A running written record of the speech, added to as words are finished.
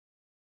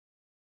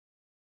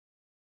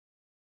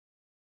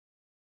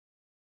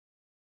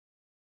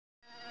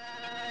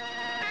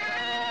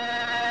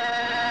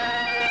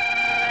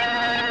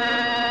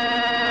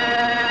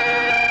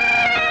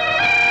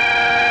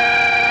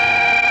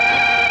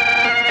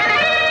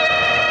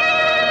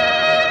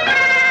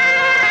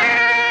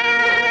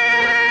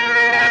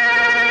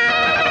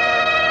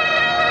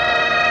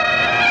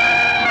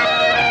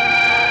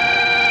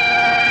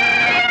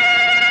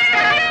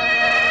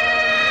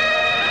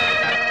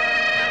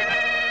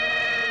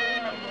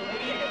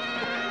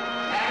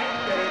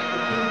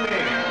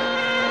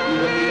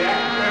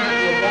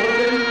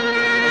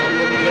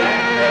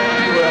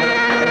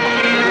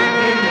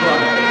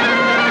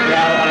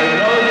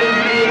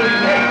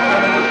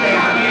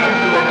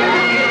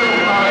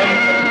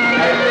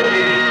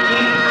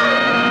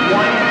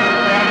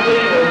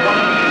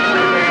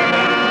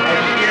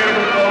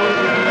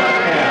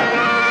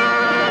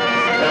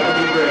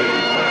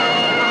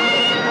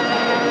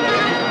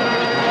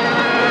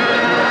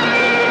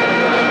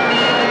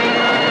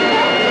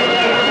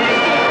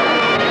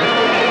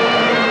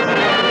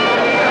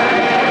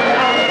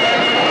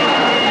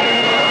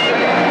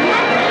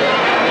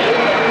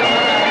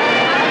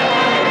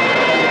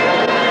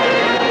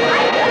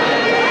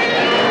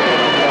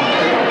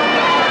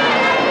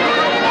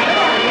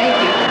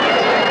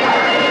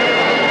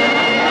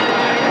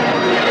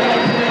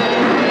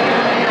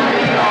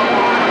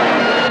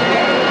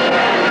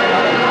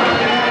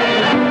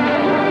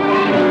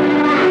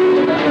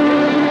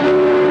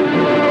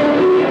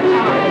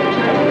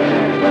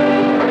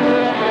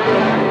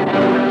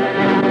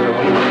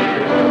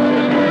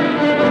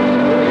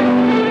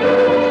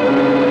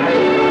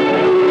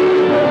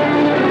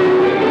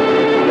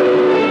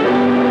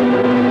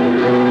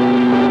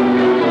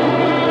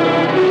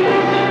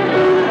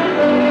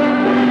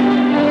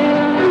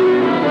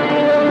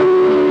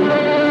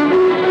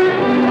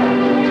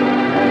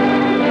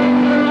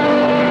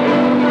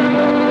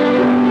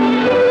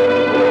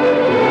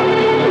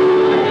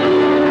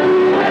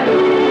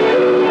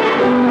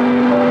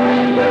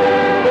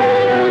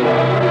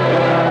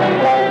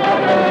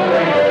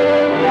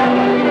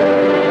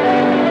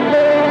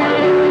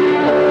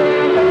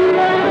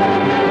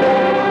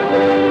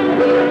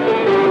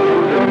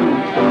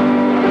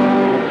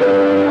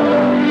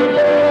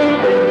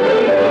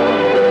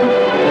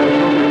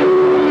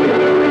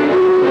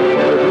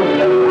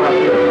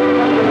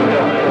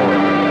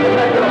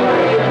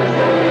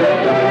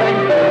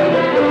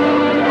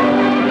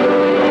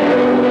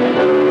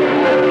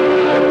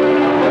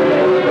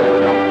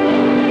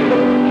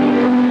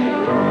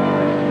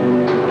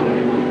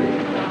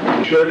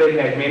particular,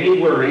 they had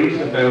many worries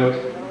about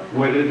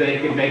whether they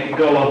could make a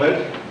go of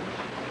it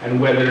and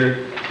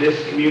whether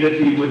this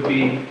community would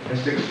be a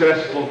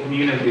successful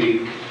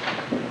community.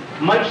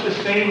 Much the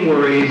same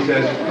worries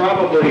as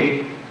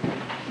probably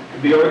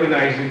the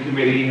organizing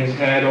committee has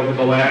had over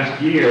the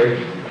last year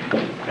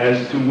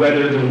as to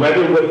whether the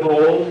weather would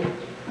hold,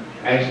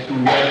 as to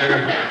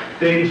whether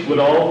things would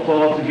all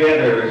fall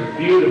together as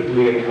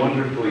beautifully and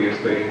wonderfully as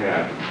they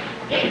have.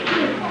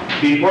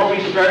 Before we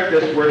start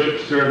this worship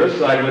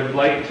service, I would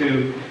like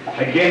to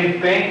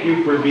again thank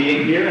you for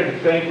being here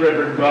and thank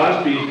Reverend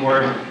Crosby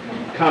for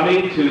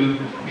coming to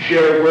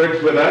share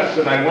words with us.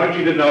 And I want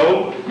you to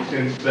know,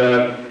 since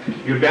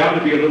you're bound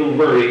to be a little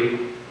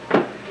worried,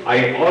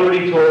 I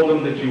already told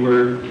him that you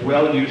were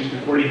well used to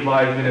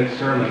 45-minute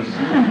sermons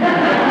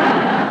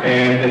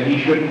and that he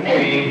shouldn't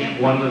change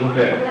one little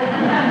bit.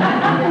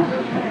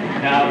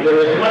 Now, there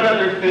is one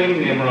other thing,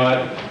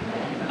 Nimrod.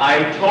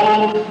 I'm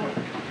told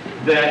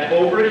that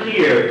over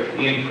here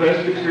in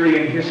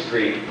Presbyterian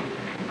history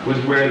was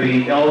where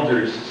the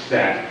elders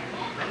sat.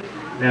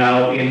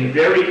 Now, in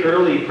very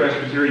early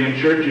Presbyterian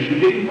churches, you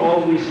didn't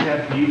always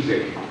have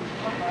music,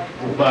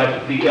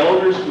 but the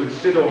elders would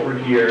sit over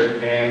here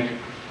and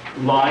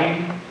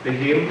line the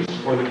hymns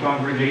for the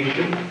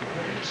congregation.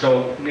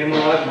 So,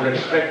 Nimrod, we're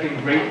expecting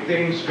great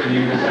things from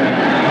you this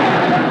afternoon.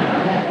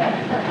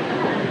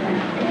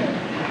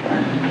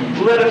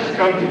 Let us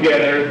come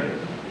together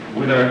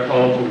with our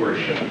call to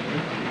worship.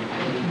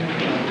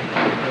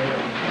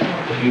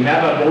 If you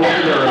have a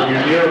bulletin or if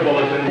you're near a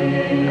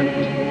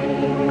bulletin,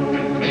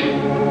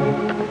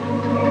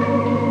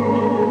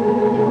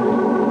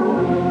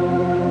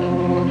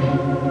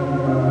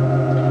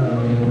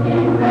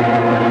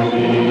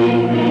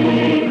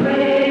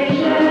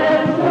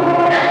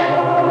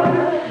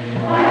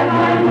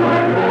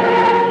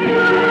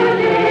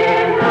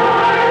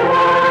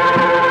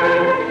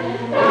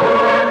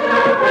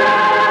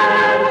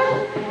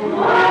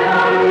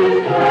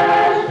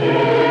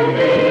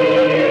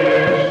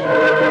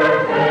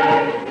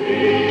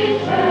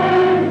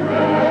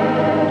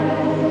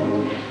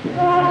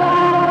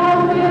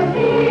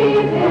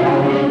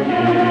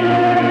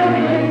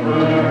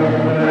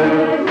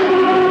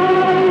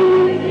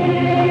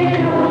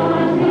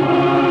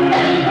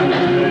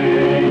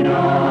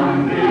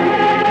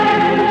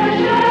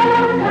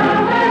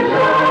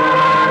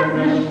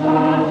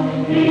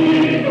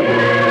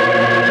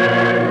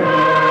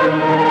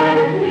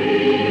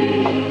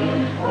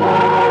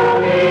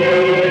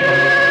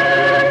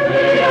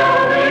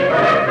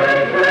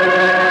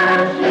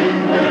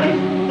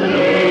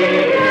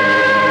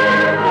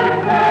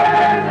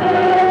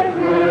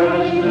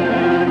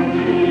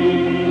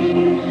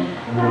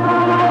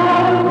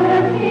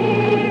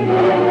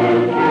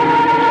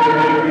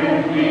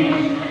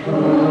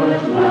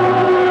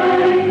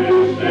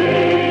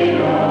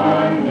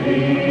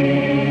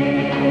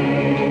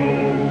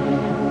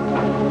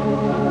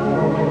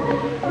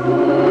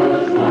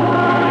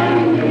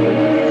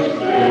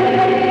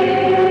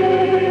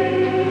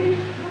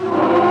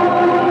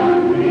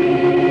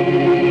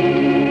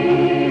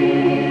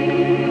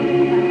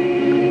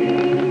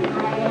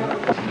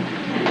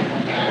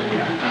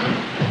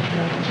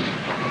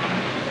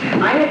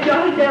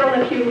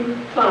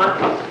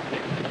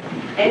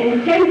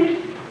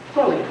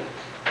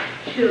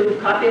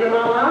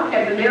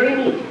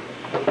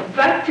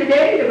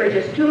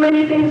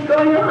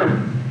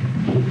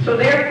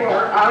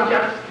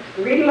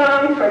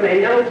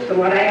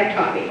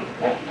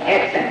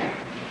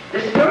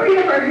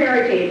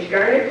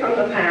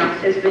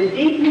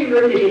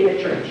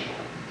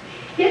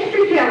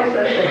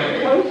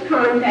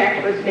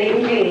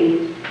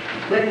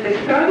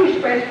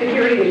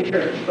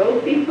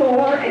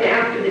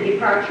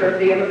 of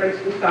the immigrants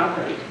from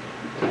Scotland.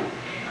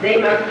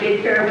 They must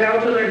bid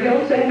farewell to their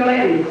hills and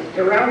glens,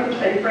 to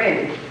relatives and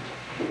friends,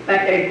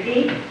 but their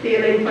deep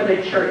feeling for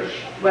the church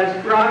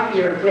was brought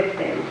here with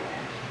them.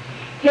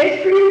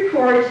 History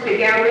records the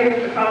gathering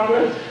of the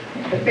colonists,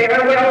 the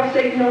farewell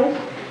signals,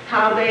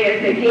 how they,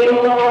 as they came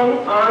along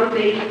on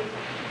the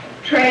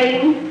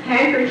train,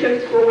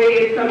 handkerchiefs were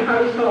waved from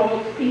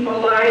households, people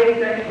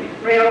lined the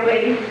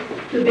railways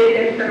to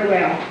bid them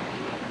farewell.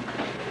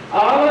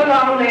 All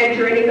along that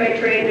journey by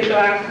train to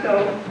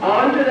Glasgow,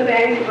 onto the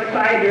banks of the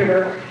Clyde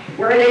River,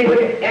 where they would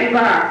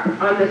embark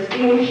on the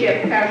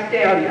steamship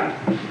Castalia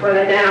for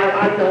the now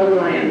unknown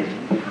land.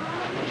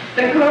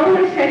 The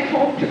colonists had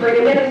hoped to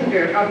bring a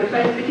minister of the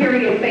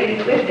Presbyterian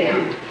faith with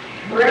them.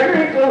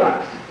 Reverend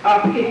Bullock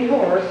of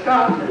Kintore,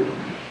 Scotland,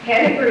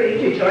 had agreed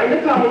to join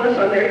the colonists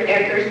as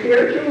their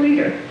spiritual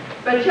leader,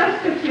 but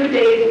just a few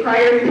days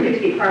prior to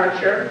his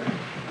departure,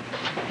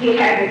 he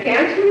had to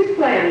cancel his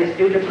plans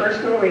due to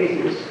personal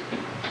reasons.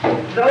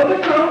 Though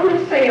the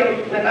colonists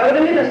sailed without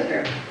a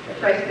minister, the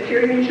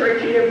Presbyterian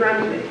Church in New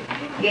Brunswick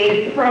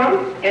gave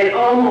prompt and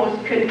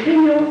almost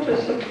continual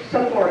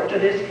support to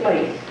this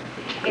place.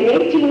 In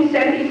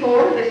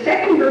 1874, the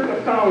second group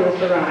of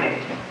colonists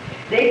arrived.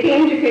 They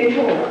came to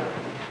Kintore.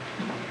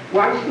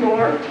 Once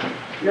more,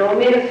 no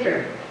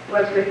minister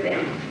was with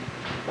them.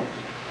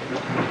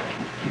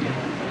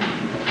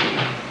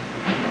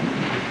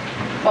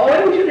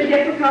 Owing to the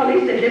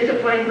difficulties and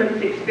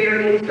disappointments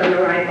experienced on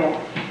arrival,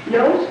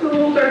 no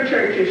schools or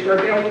churches were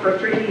built for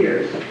 3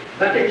 years,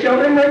 but the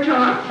children were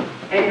taught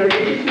and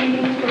religious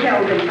meetings were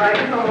held in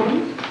private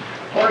homes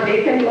or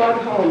vacant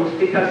log homes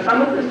because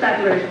some of the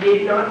settlers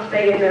did not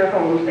stay in their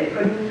homes. They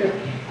couldn't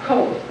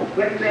cope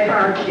with the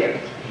hardships.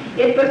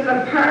 It was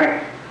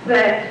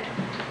the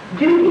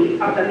duty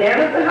of the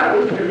man of the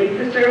house to lead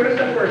the service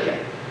of worship.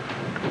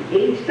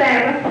 Each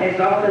Sabbath, as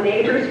all the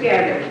neighbors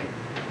gathered,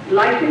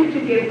 likely to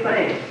give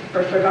thanks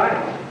for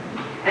survival.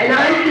 And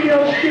I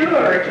feel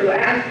sure to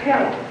ask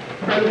help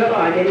from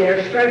God in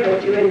their struggle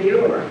to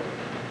endure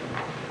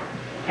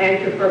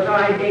and to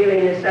provide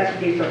daily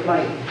necessities of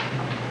life.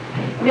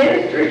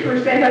 Ministers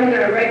were sent on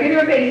a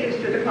regular basis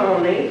to the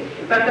colony,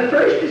 but the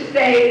first to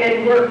stay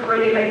and work for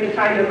any length of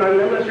time among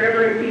them was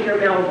Reverend Peter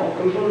Melville,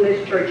 from whom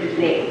this church is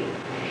named.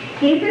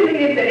 He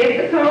believed that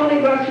if the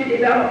colony was to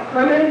develop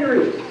permanent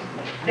roots,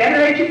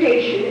 better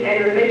education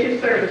and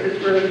religious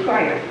services were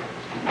required.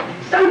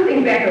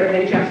 Something better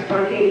than just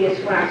spontaneous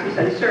classes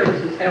and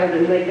services held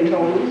in vacant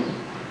homes.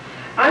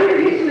 Under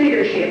his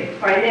leadership,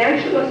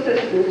 financial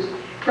assistance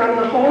from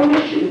the home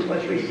missions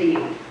was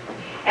received,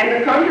 and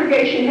the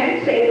congregation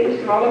had saved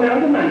a small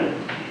amount of money.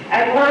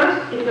 At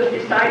last, it was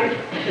decided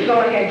to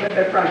go ahead with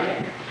their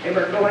project. They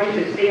were going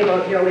to see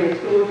about building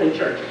schools and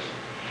churches.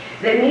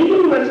 The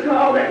meeting was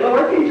called at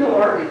Lower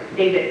Kintore,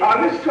 dated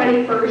August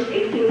 21st,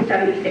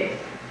 1876.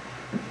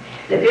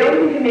 The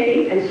building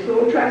committee and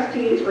school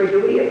trustees were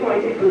duly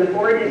appointed from the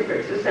 4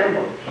 districts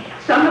assembled.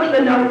 Some of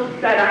the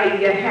notes that I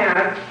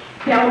have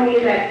tell me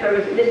that there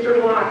was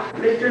Mr. Watt,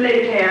 Mr.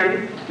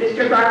 Lingham,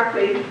 Mr.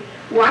 Barclay,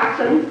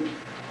 Watson.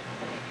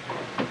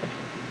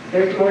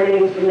 There's more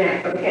names than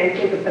that, but I can't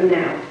think of them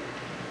now.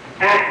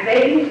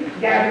 They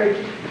gathered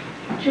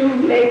to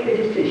make the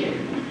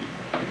decision.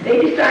 They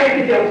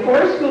decided to build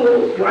 4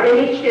 schools, 1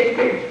 in each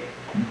district: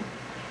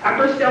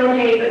 Upper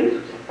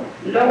Stonehaven,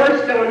 Lower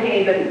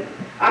Stonehaven,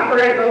 Upper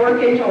and Lower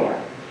Kintore.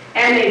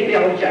 And they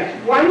built just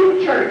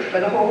 1 church for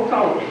the whole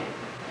colony,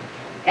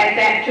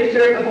 to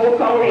serve the whole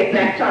colony at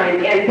that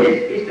time, and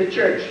this is the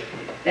church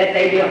that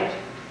they built.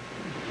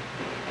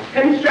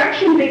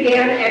 Construction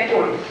began at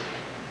once.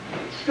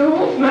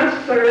 Schools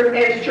must serve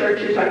as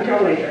churches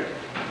until later.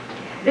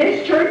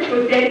 This church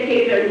was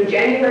dedicated on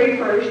January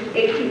 1st,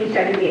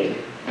 1878.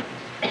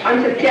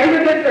 On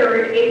September the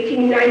 3rd,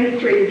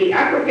 1893, the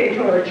Upper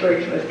Kintore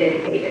Church was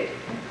dedicated.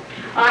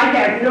 I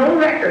have no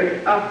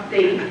record of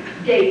the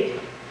date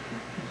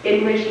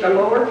in which the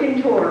Lower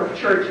Kintore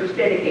Church was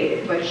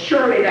dedicated, but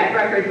surely that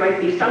record might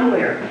be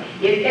somewhere.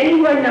 If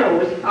anyone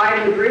knows,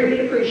 I would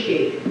really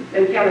appreciate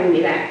them telling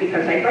me that,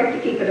 because I'd like to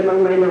keep it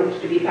among my notes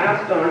to be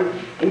passed on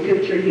in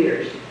future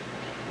years.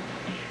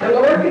 The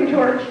Lower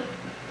Kintore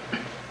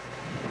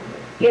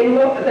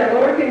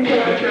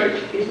Church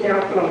is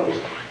now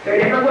closed. There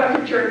never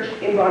was a church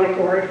in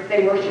Bonnecourt.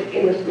 They worshiped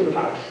in the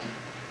schoolhouse.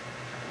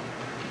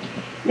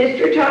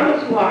 Mr.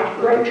 Thomas Watt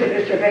wrote to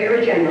the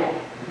Surveyor General,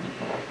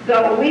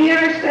 "Though we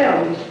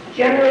ourselves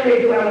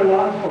generally dwell in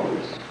log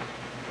homes,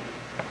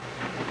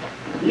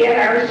 yet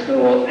our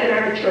schools and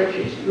our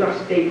churches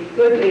must be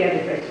goodly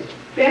edifices,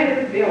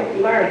 better built,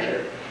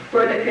 larger,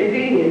 for the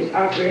convenience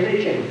of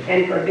religion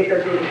and for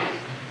bigger groups."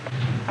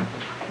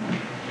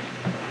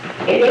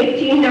 In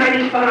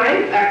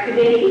 1895, a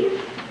committee,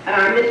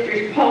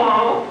 Mr.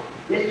 Paul,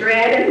 Mr.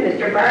 Adam,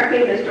 Mr.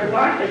 Barclay, Mr.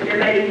 Watt, Mr.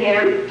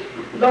 Lettingham,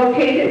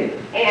 located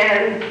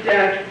and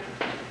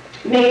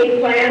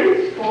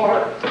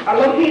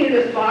located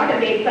a spot and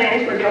made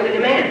plans for building a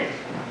manse.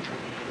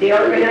 They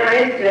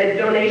organized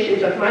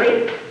donations of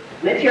money,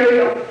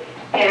 material,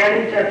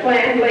 and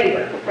planned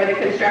labor for the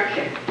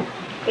construction.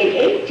 In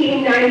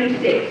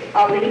 1896,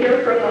 a leader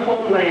from the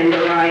homeland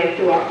arrived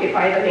to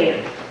occupy the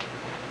manse,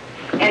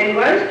 and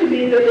was to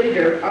be the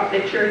leader of the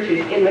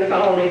churches in the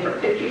colony for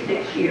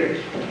 56 years.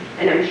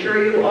 And I'm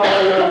sure you all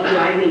know who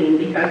I mean,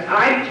 because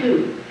I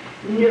too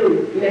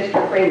knew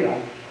Mr.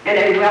 Pringle. And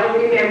I well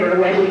remember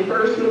when we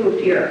first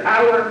moved here,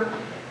 our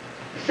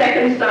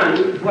second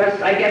son was,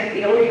 I guess,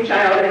 the only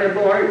child ever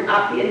born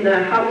up in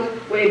the house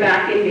way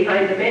back in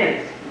behind the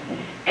manse.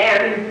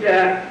 And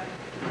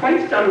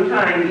quite some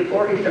time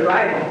before his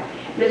arrival,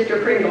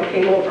 Mr. Pringle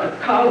came over,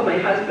 called my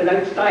husband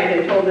outside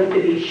and told him to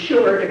be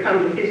sure to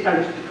come to his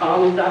house to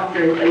call his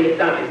doctor and lay it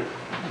down.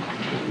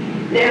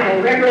 Now,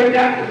 Reverend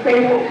Dr.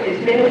 Pringle, his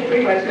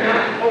ministry was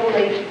not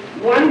only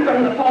one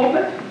from the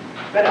pulpit,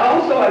 but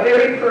also a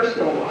very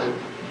personal one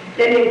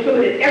that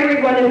included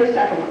everyone in the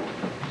settlement.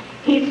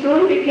 He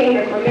soon became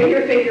a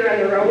familiar figure on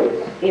the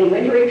roads. In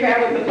winter he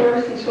traveled with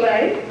horse and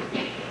sleigh,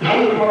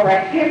 and he wore a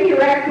heavy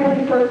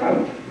raccoon fur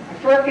coat, a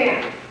fur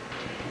cap,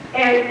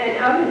 and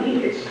an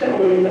oven-heated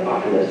stone in the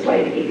bottom of the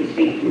sleigh to keep his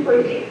feet from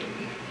freezing.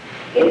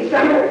 In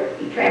summer,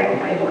 he traveled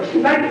by horse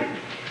and buggy.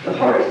 The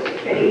horse,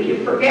 that he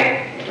could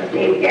forget, was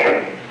named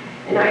Gary,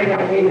 and I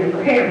well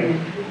remember Harry.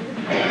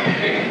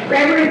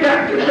 Reverend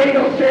Dr.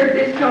 Pringle served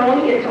this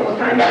colony until the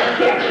time of his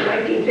death in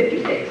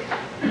 1956.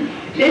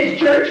 This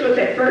church was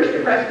at first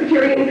a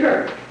Presbyterian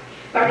church,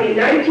 but in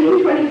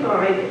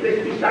 1925 it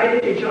was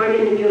decided to join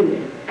in the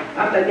Union.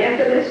 of the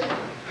Methodist,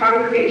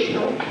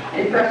 Congregational,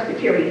 and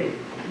Presbyterian.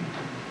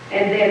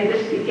 And then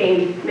this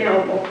became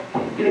Melville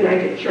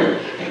United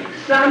Church.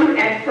 Some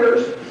at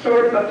first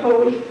sort of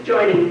opposed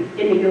joining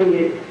in the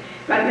union,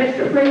 but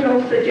Mr.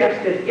 Pringle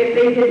suggested if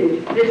they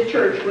didn't, this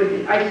church would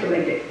be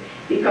isolated,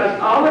 because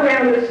all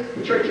around us,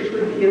 the churches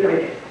would be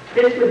united.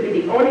 This would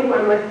be the only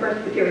one left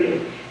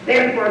Presbyterian.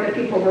 Therefore, the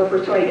people were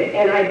persuaded,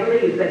 and I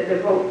believe that the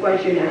vote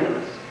was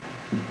unanimous.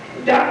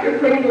 Dr.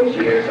 Pringle's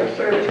years of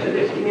service to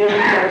this community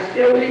are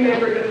still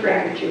remembered with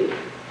gratitude.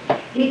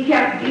 He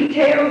kept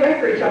detailed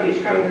records of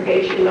his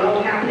congregation and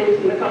all happenings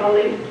in the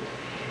colony.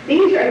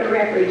 These are the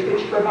records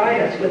which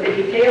provide us with a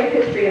detailed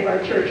history of our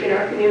church and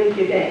our community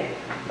today.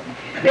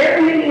 There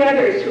are many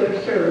others who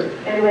have served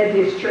and led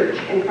this church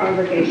and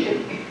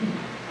congregation.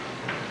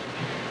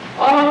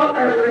 All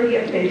are worthy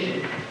of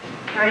mention.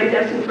 Time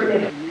doesn't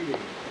permit it.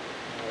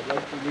 I'd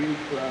like to read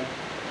from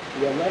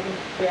the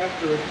 11th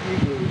chapter of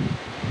Hebrews.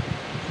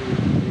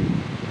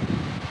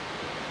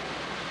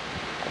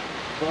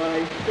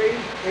 By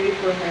faith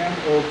Abraham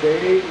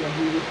obeyed when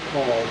he was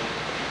called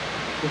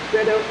to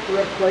set out for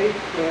a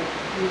place that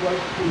he was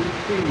to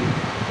receive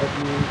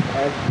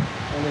as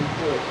an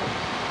inheritance.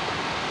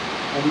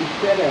 And he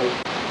set out,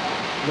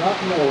 not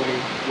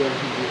knowing where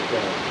he was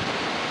going.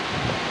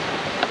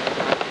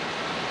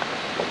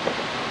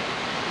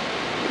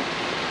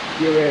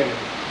 Here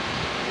ends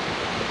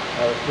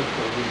our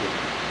epistle reading.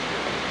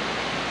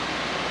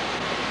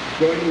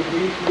 Join with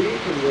me,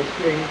 please, and we'll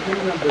sing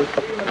hymn number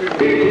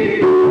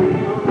 380.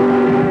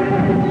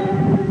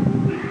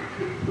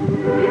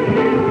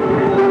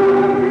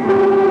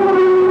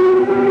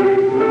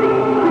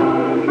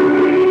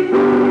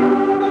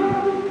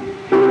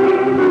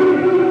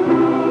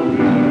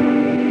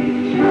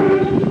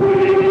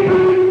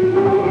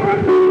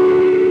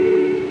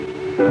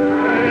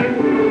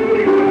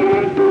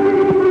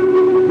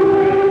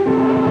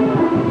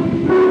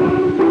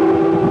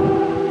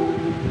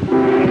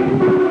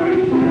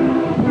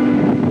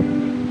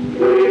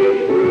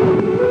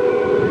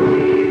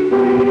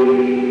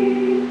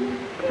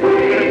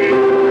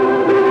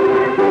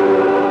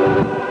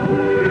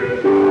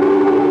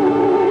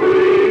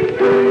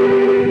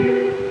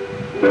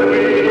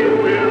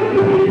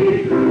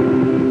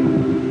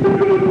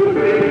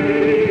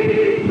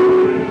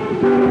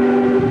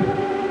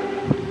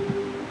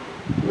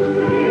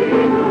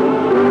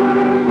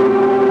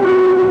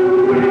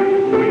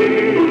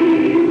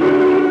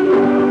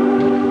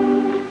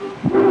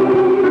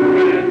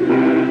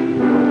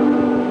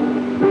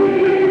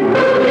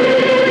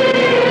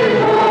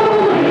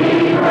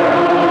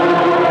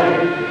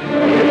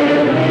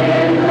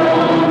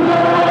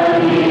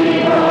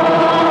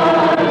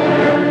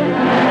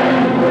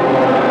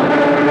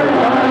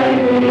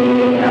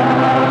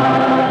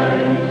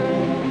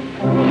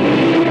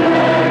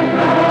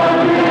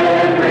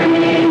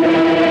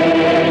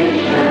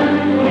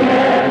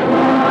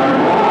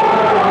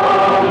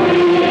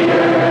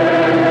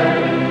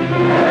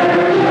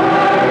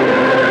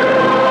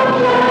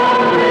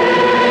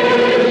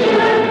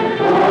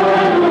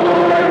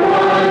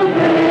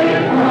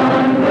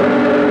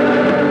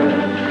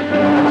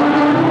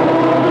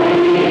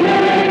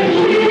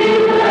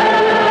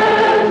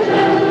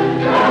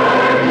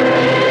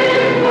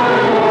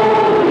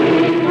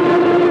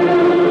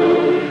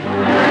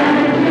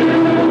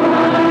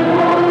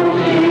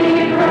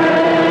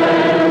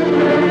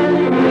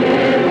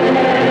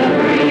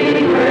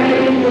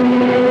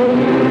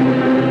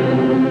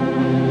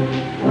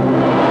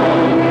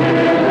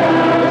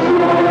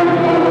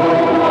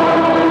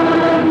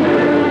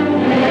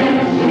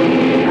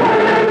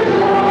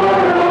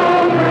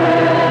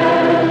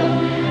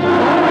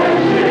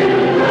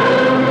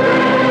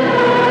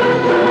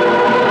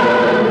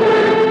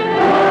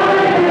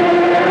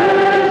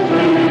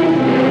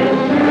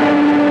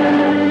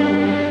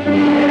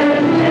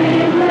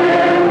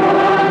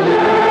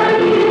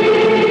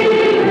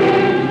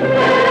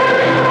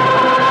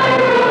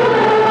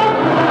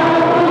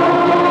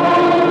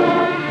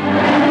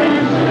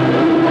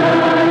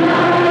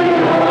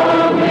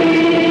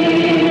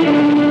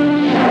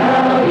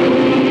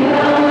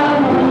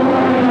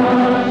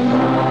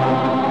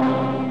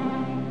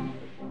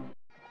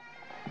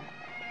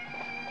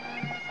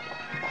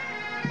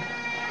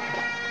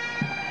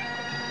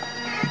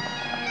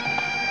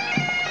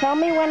 Tell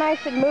me when I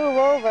should move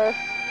over.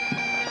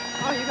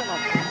 Oh, you got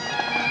lots of time.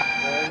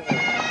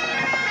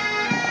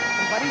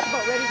 Somebody's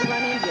about ready to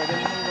run into you, then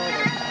you move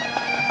over.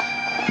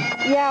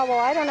 Yeah, well,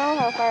 I don't know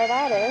how far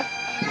that is.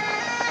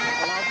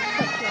 Well, I'll just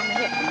touch you on the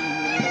hip and you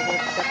move over,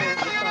 step over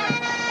the side.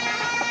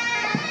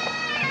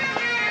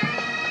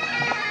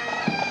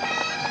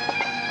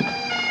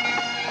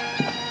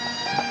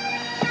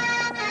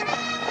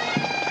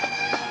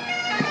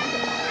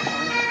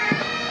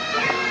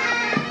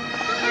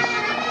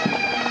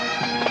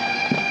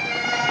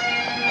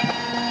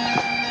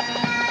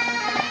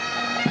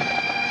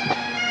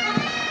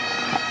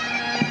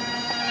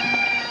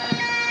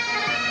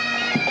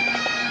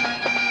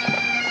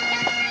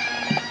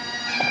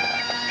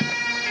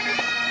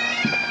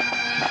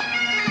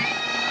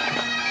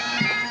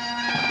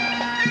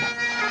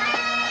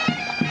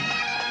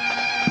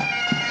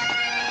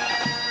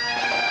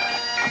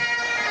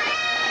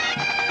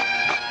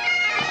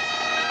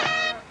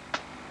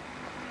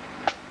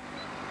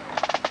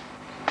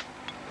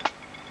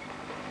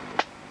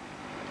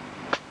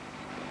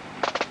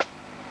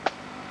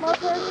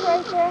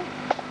 right there?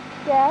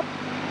 Dad?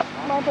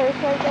 My purse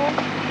right there?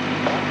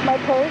 My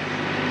purse?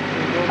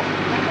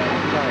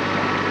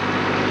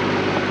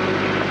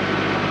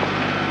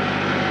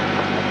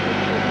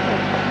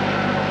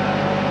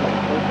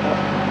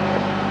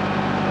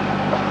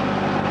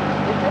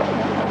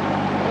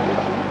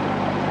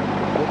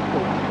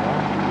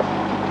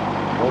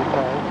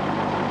 Okay.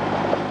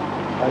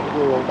 That's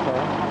your old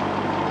car.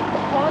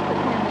 Pause it,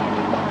 Henry,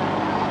 anytime.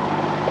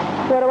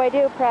 What do I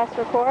do? Press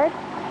record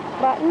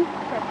button?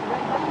 Press the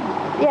red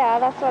button. Yeah,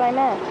 that's what I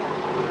meant.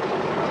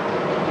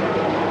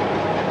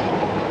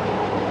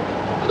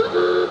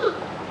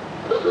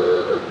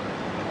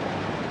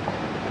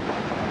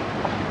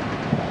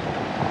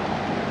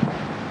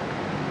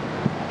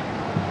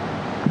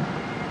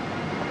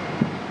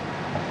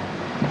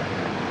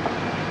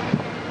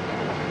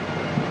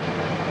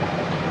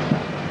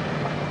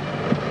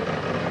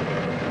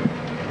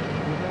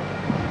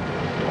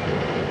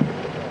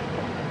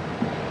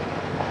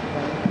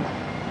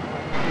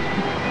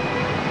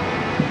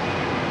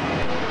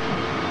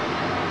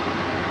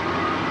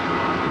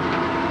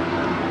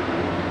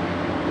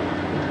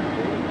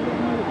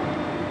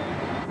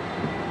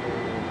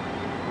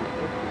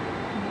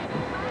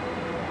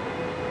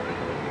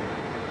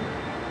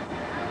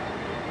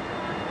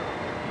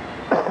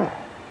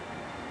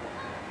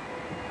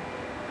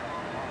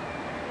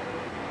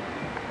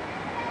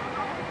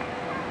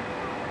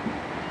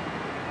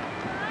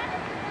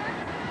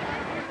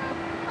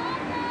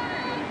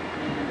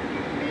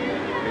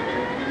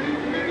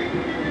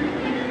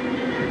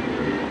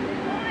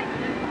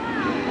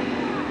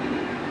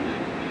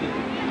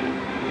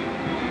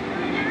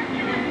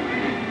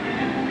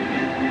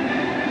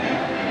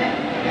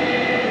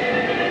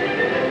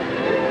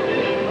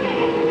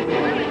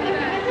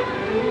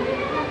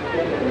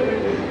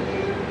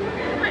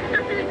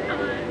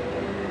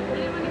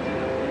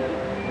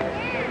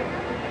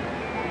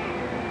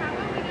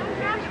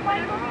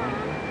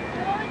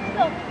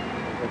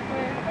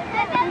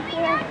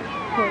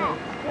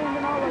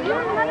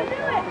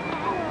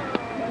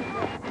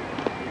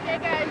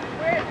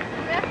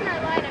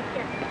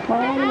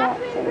 Mine, that's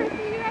it.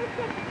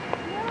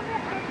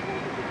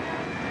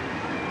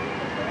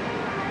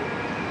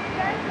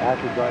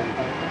 After driving.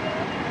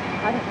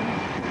 I don't know.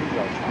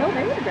 No,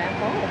 they were the Grand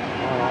Falls.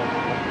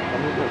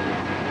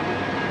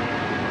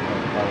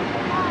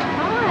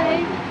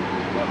 Hi.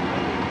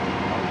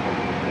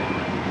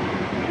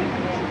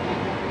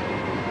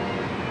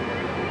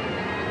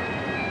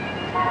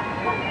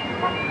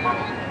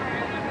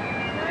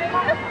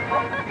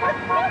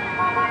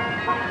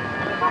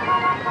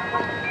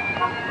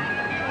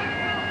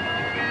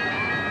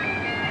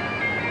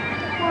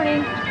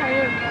 Morning. How are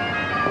you?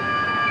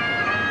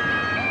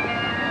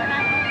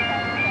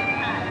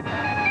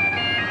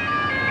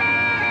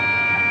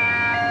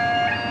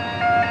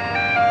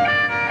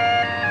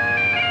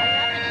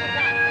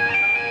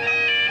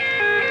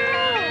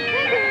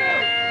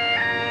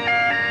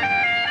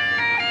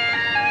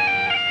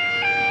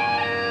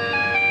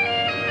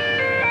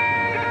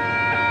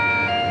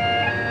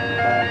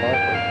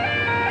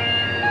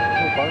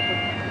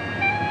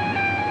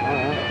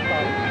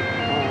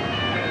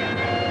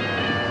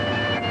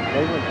 He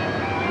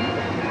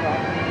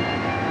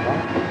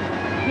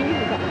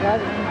was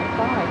driving on my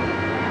side.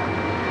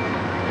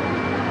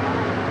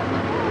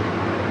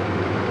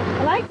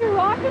 I like your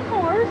rocking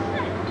horse.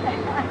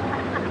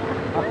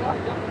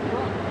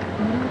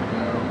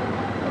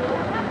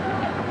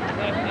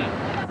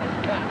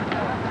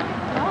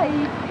 Hi.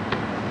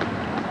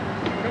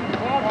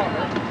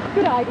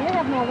 Good idea,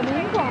 having all the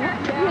names on it.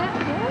 Yeah.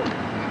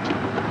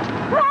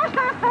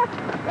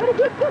 Gotta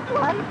get this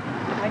one.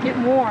 I'm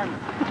getting warm.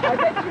 I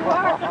bet you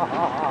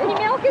are. Any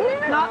milk in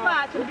there? Not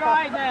much. I'm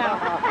dry now.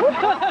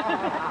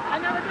 I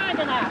never tried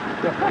enough.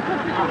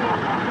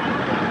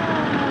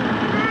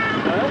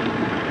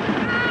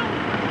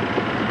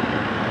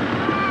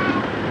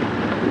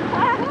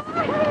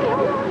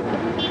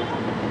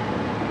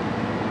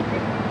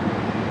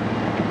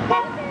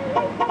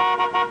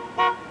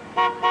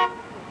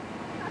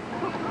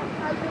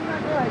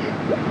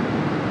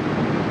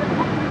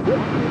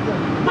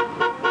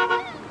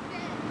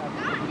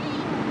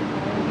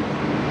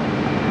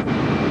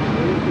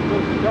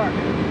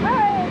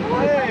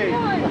 Hey!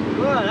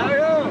 Good, how are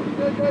you?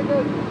 Good, good,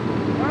 good.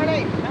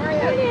 Morning, how are you?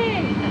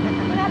 Morning.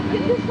 We'll have to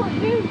get this one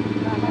too.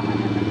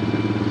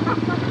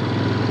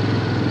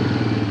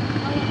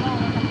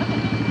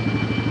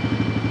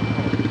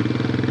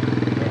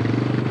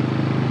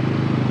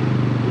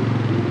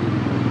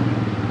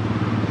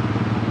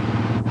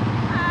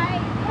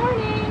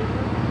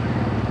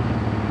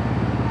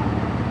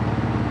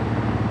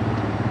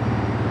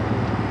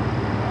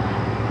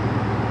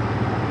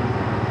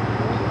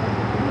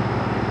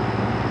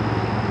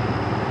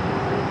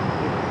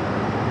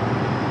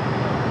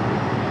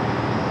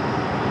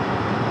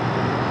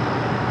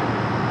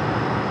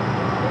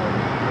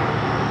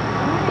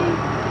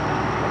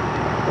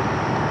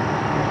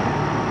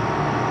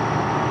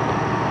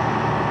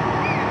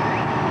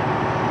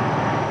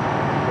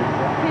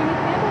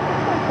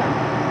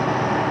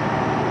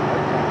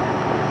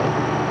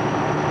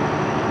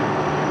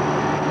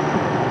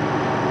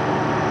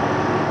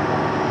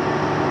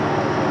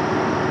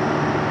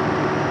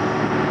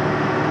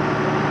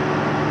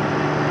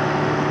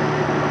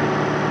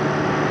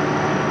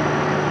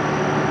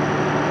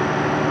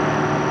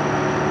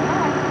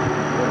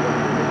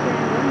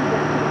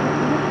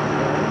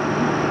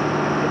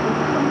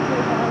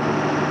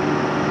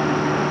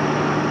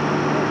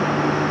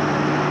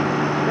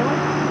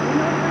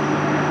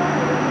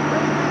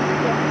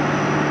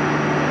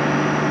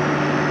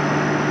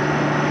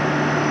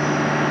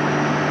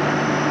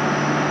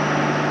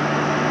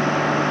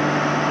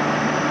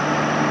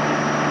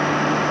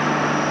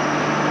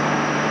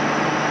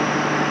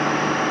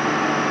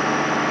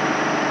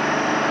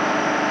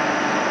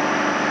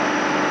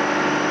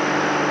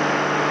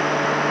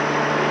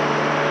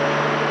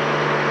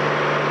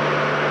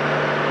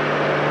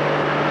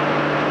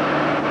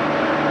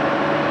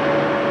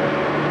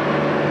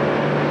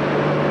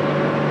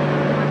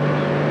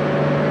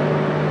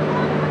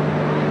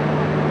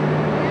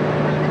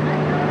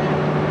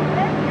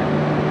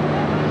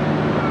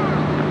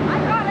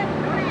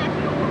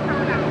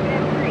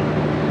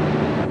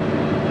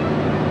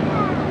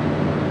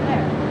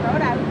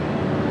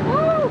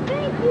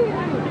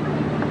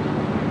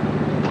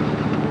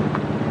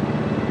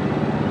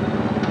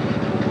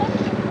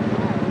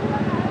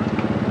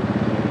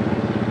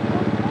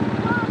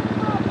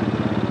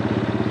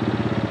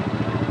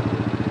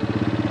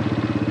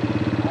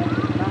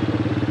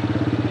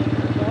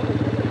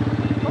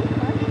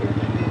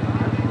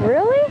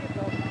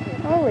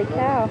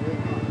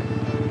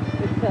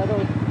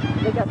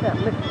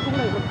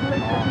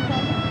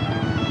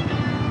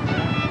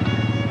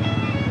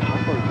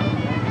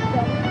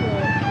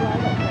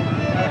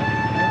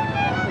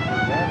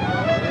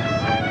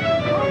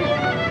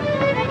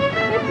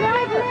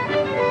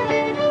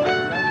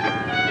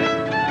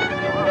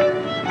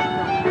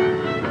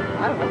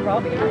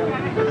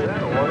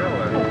 that oil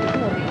or?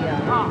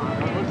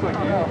 It looks like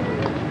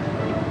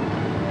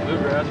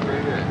bluegrass,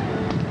 very good.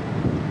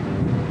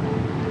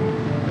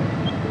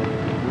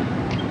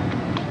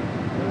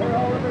 We're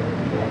all over this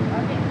ship.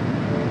 Okay.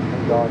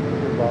 Dogs.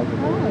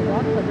 Oh,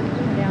 lots of it's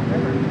going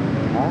downriver.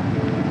 Huh?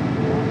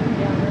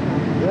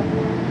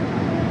 Downriver.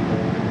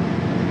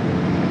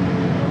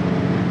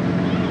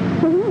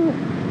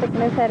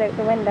 Sticking his head out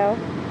the window.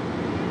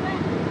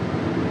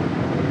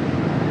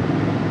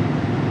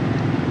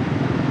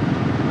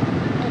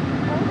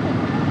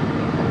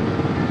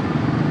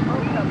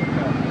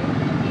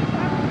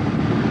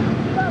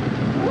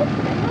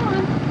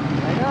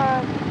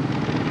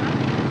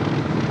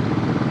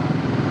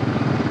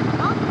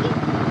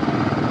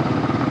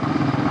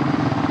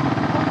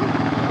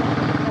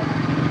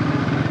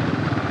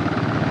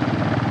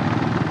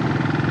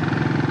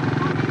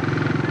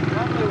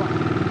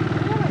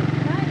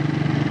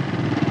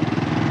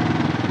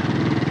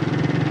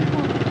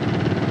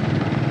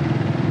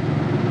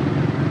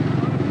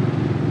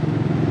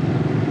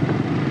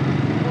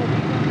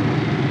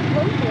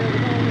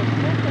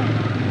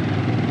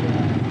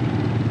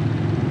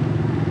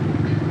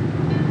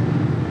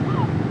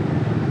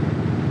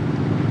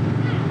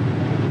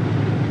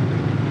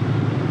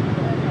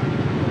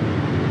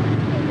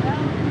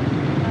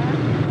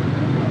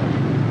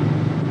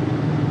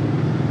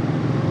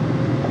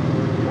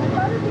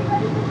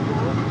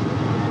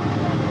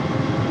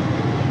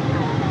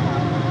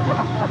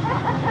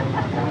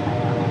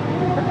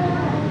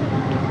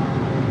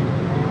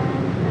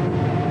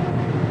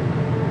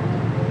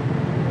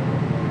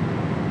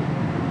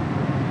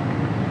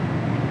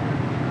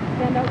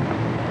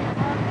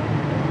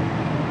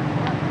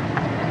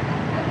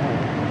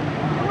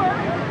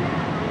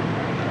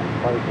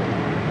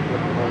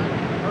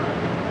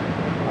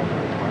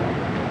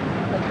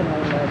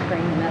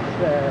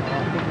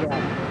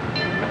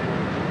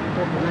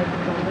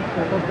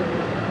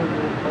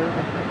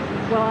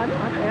 Well, I've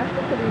asked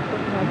if he's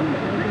putting on them,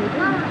 but maybe he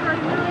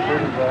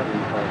didn't.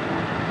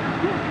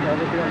 Yeah,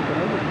 they're doing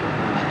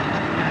Canadian.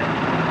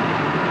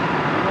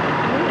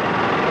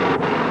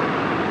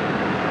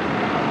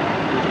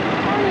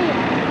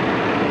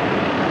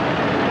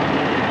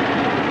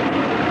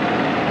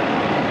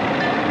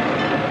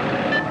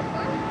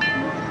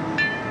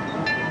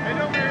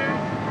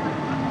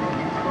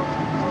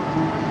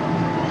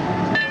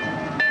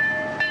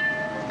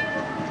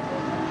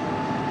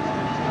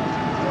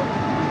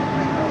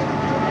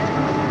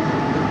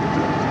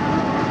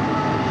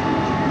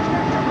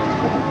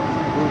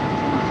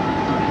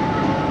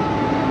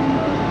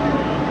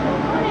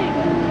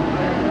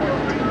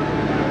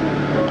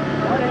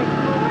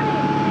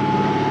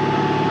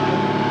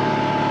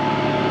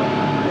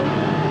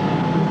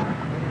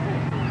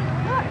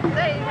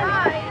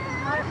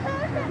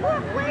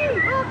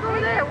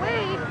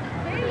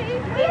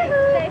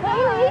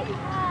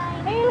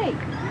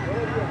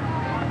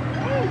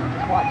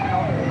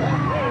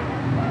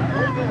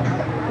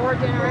 Four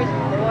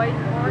generations, Lloyd,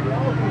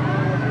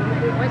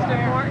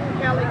 Winston Morton,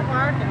 Kelly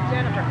Clark, and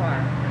Jennifer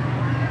Clark.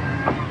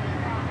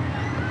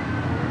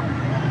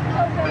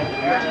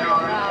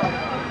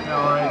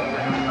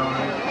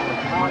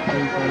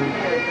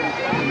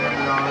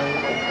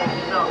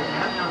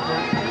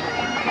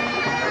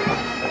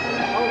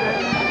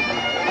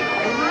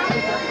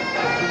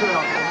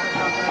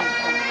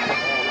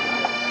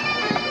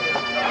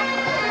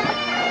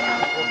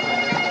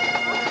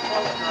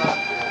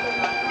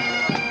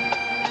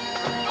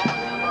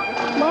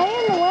 Am I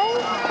in the way?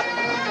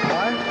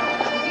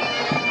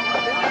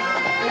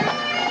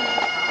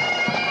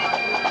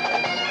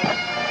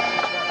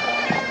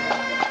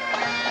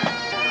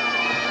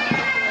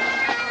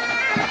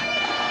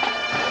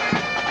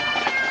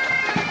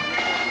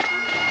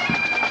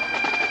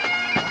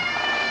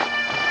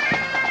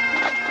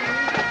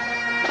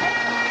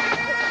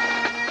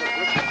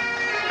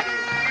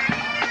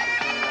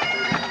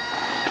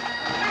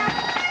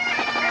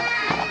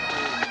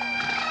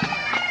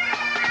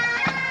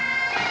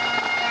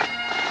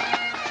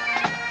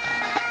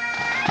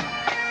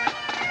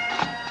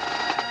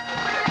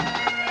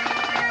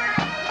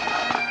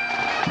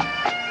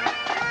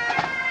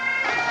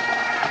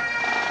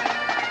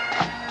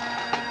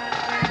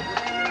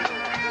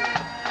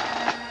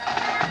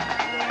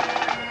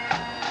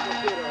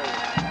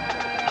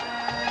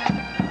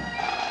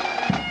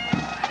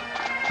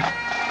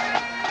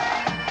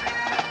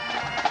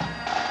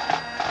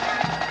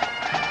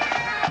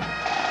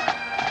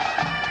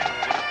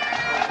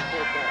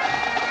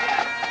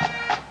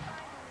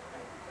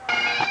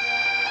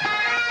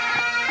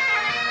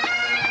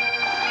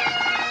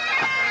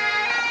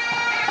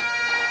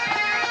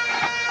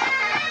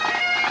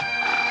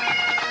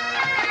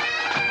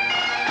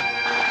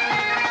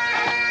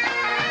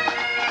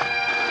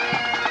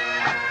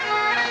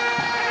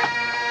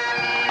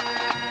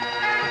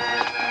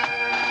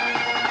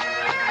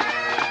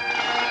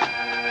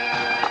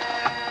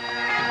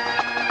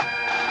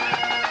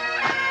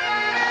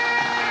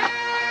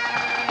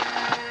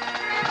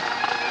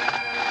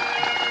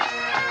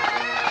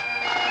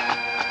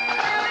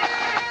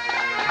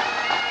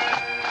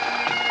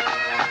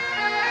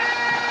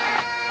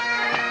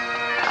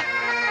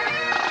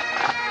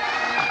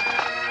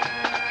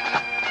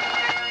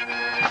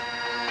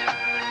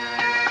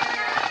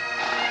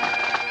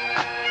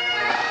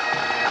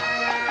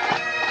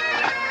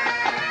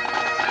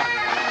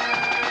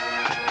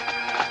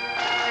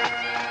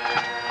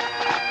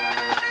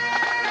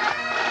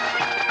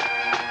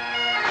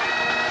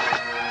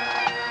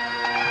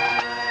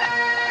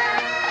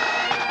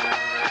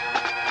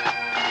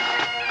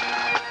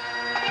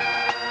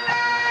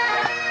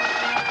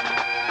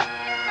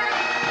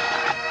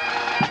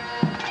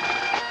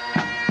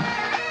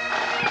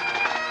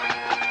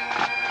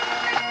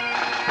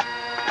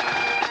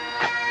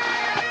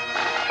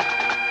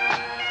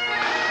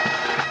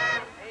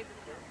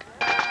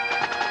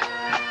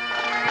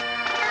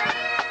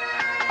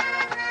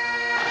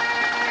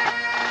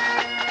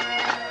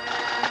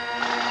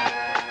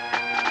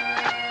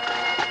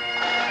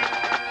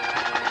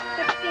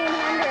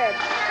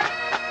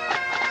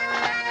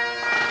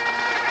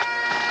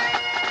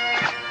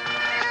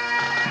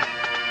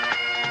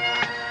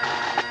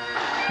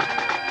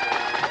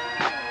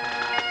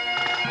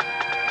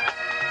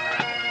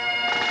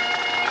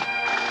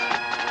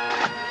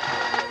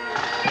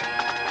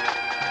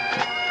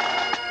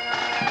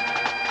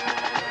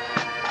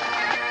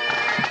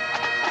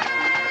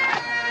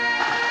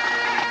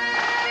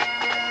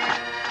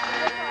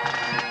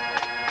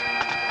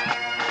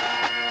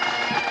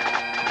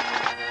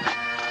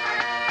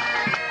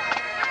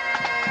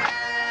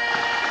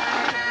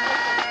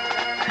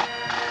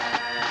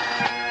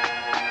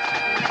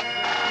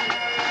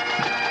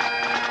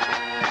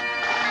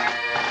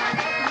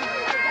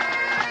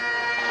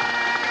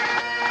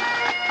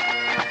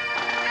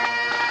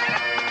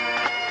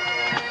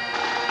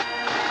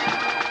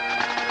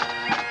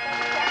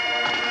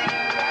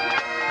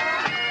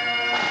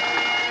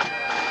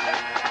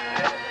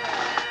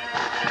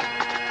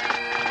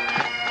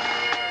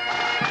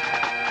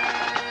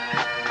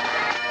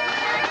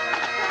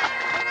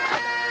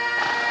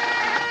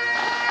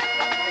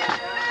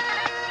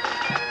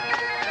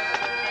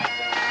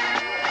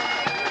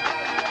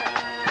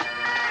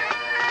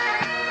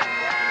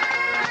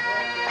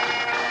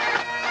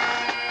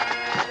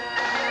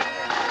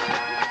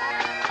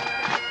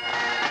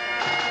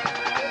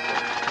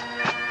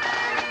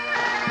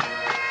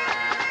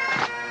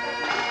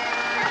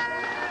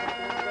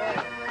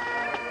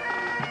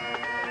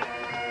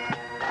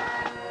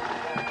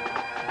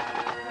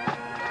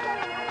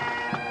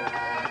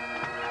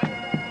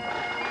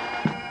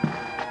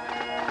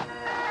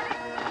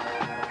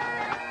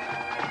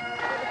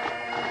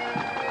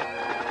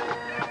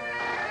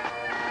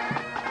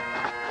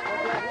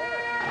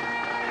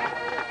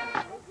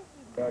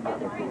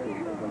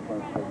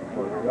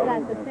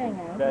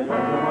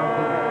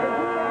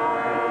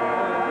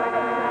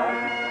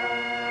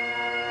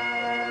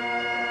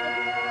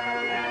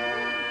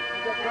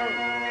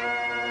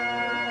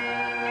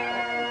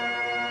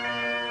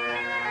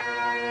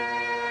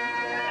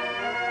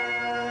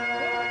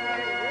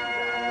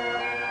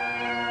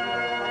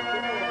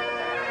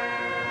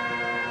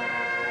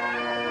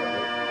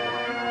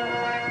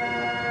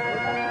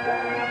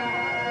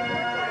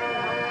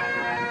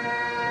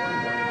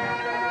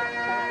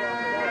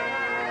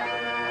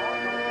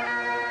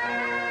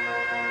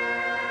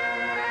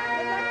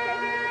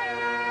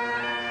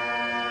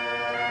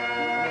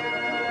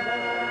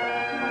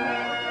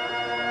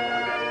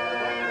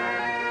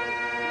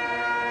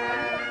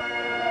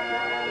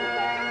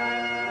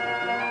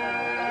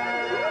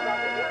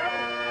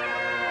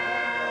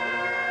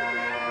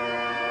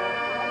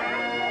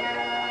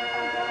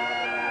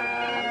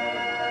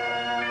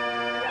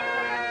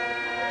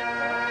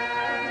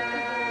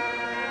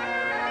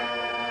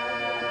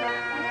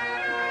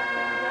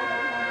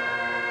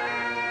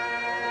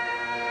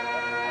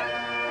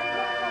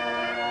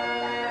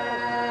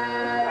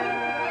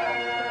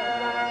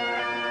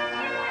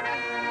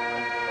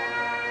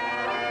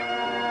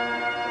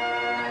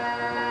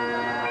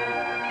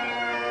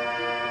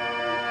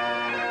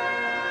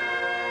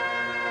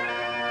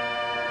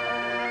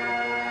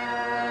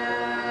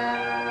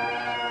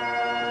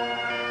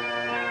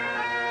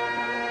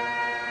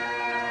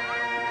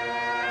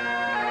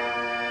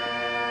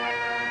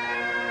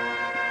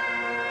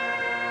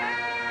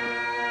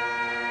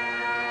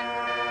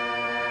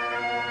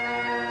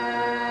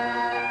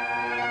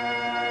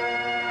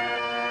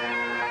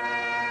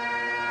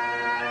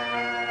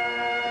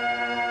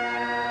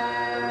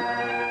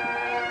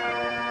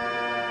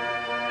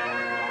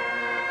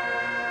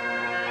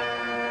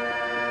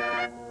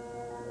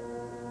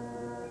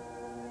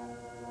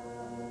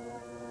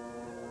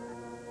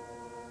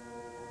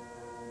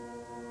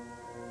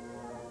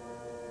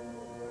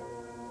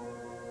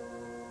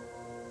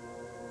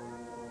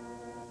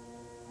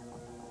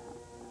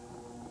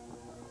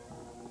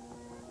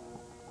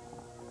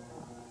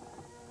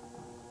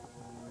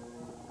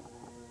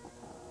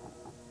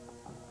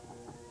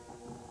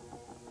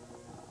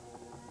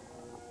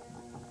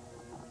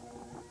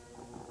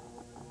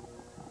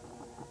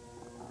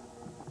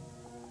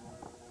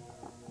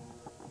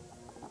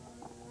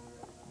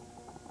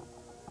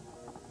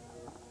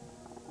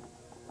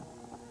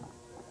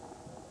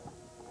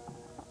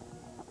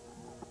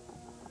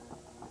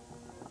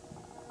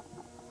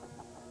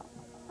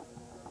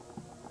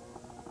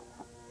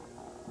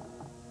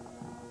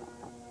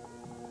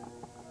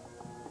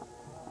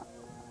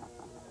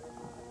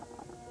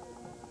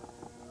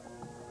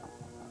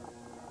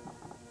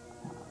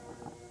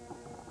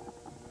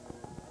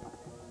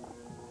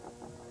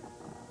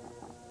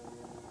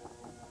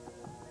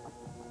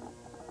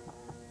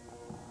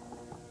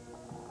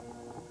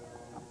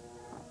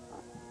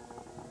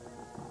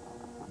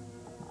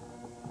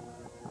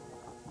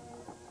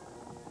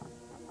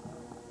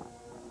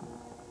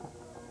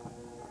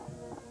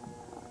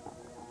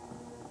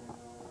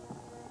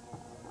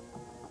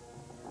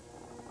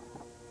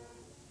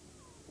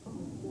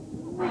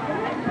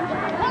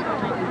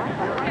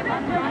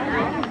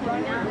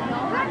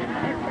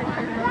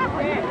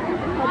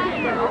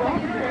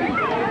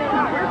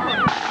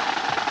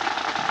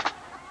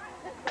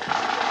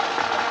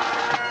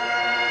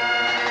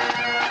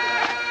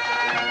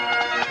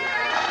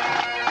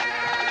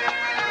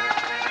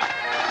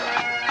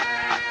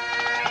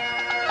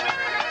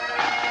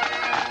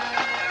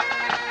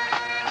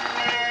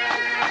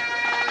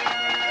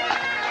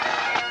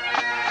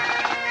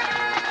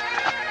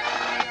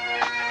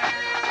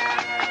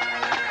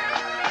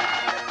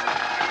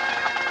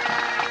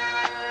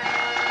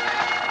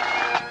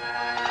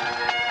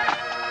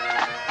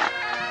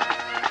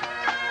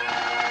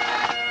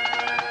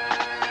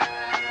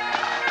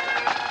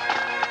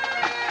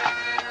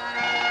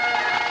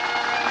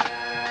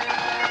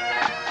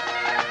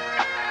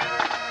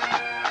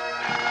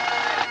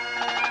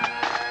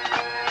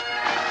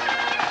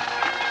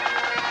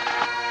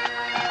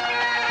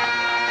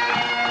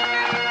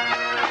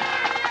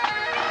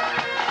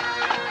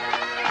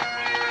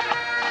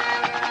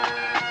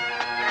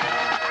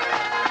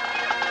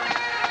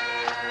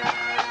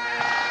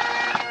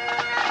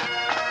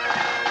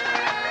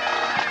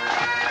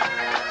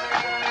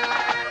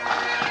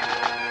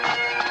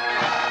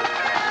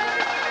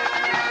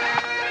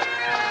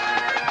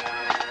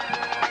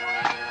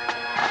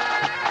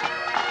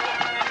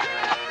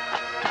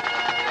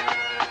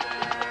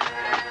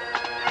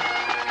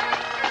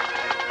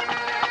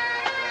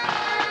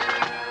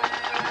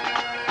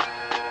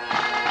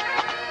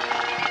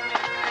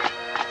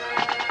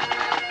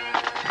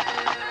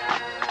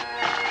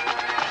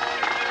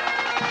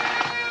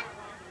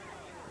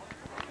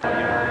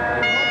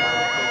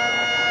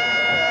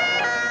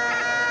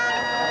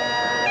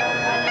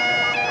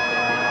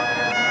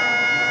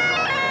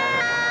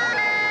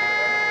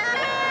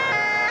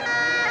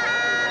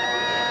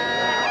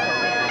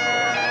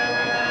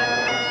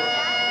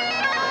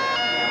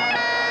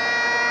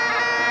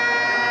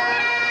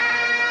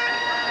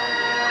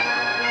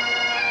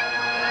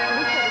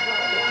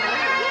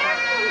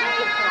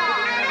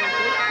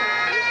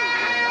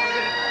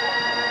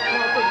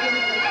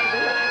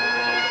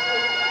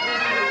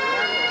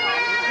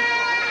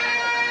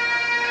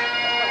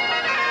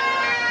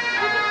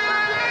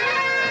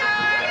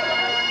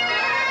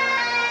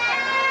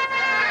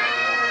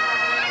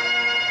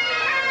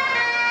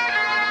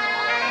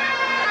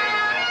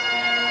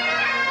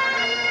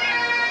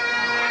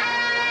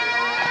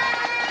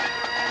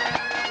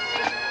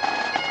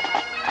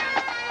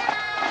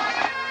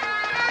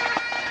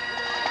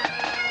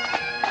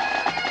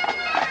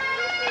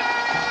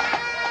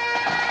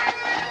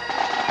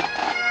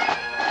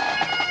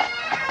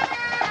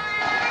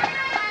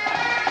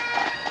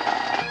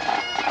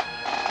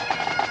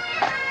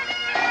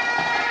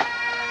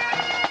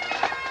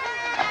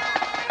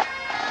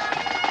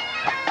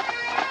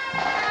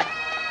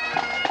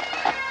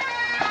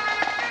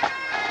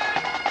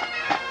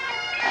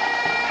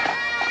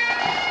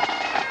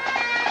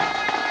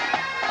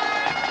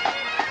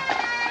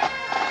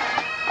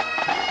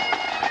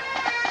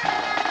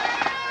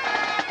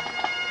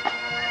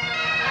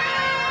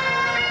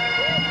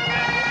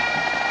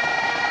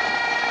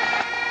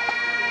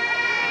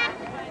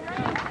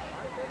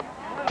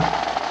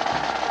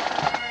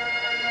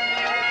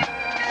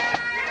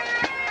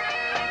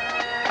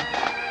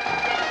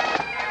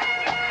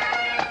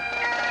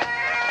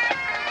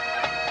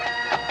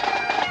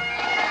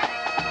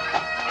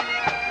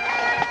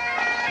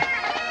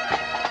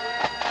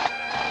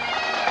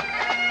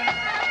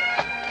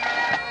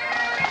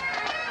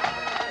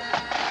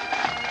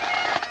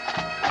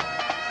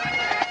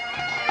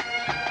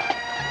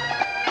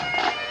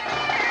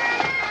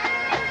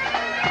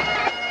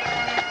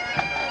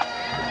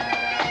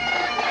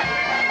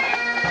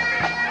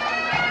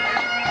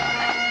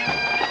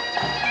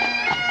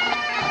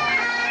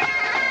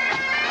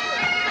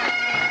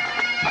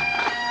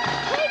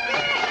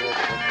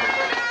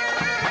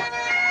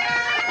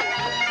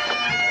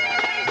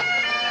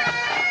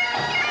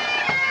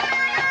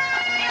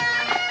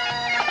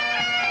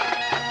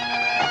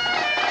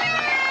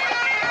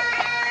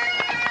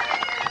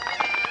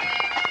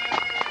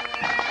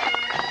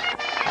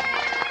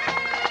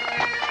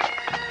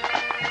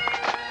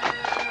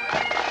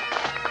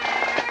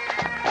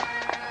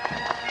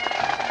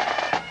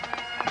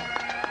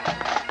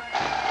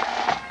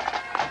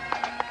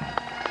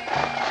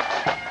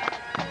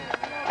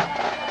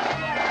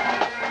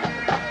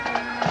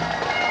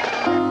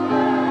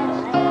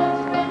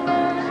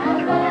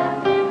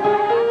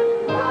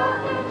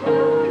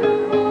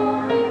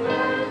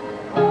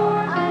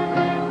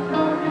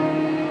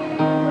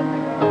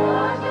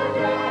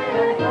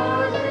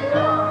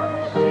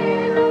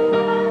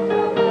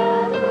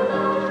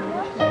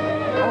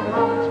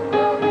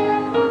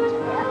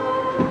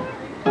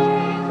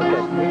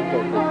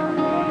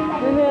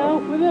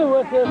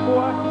 here for?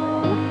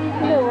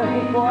 You know what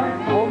he's for,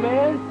 old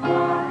man?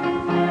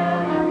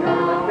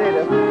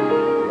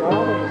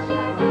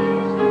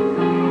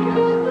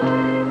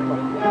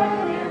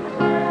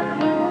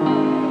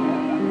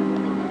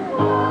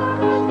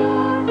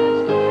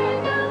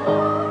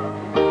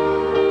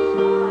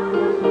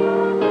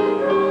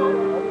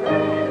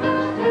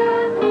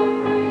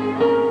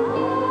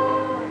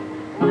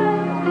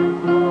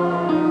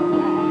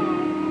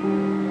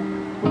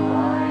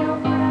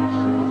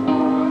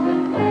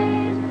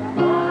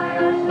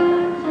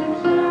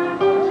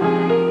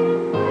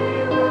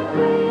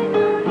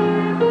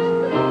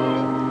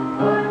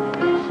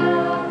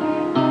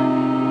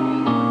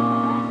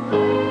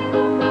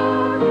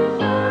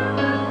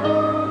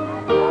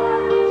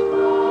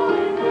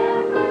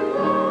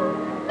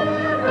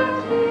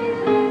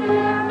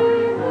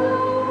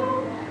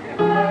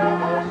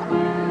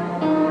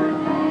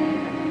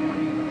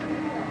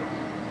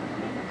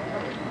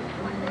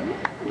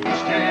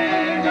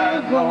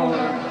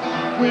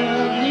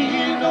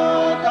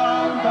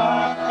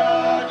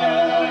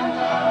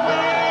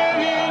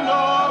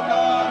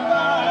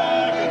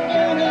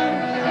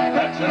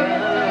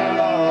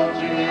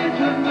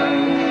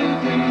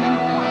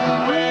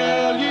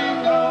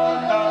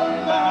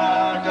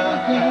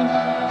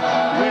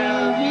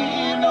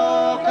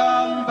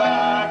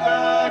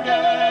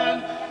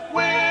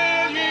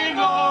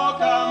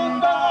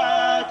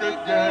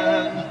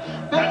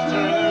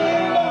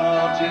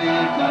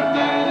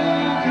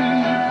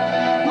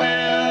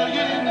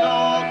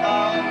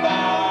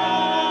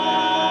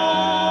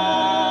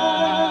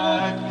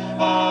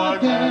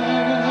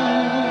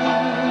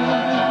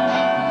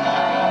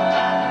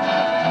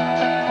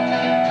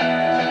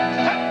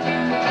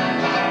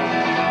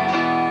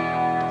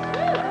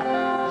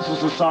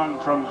 Song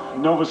from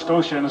Nova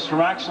Scotia, and it's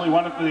from actually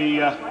one of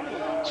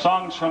the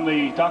songs from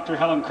the Dr.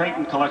 Helen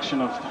Creighton collection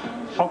of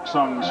folk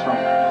songs from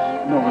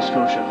Nova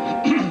Scotia.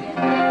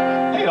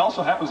 Hey, it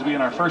also happens to be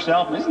in our first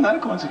album. Isn't that a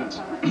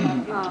coincidence?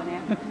 Oh,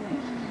 yeah.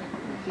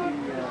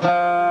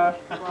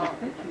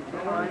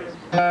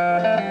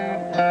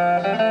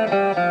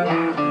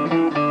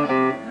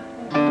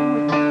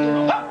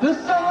 The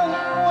sun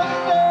was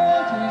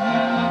setting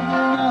in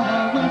the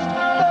west,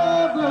 the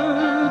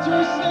birds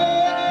were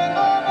singing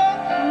on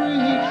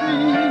every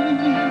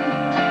tree.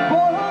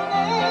 For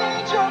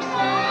nature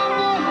seemed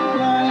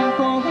inclined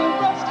for the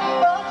rest,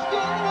 but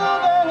still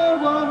there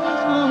was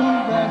no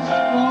rest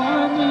for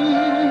me.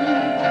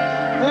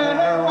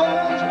 There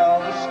went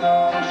Nova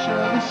Scotia,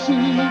 the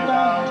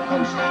sea-bound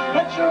coast,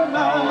 let your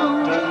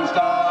mountains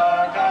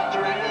dark and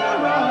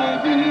drear-eyed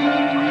be.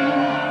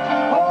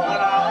 Oh,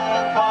 when I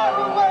am far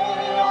away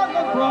on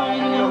the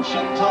briny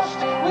ocean tossed,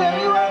 will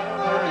you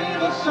ever hear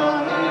the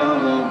song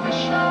of a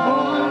wish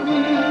for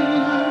me?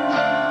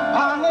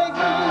 I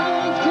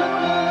grieve to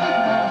leave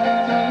my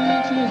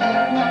native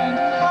land,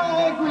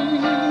 I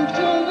grieve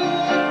to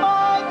leave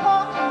my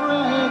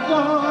comrade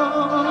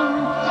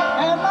gone,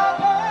 and my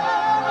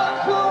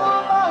parents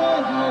whom I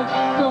love,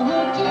 the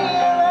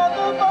dear and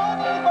the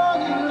bonny,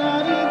 bonny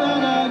laddie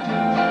that I do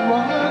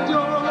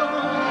adore.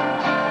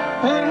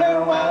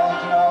 Farewell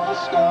to Nova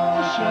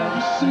Scotia,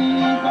 the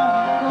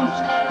sea-bound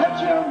coast, let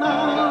your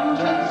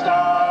mountains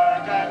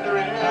dark and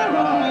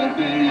drear-eyed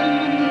be.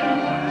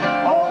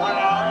 Oh, when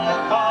I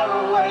am far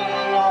away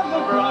on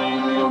the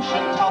briny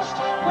ocean tossed,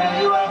 will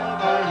you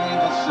ever hear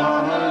the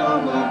song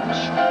of a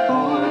wish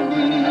for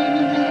me?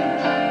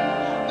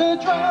 The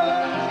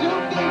drums do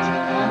beat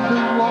and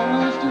the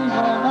wars do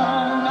run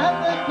on, and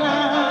the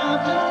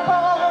captains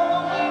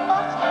call me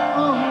must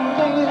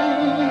obey.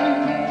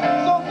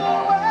 So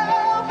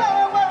farewell,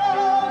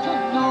 farewell to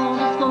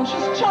Nova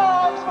Scotia's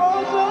charms, for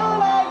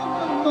till I am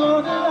the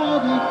morning I'll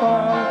be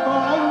far,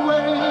 far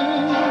away.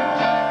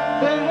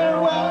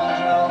 Farewell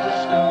to Nova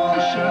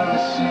Scotia, the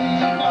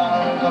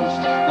sea-bound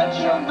coast, let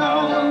your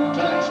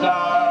mountains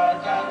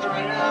dark and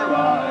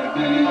drear-eyed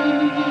be.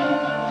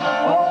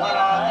 Oh, when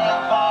I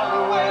am far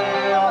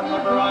away on the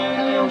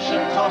briny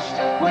ocean tossed,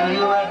 will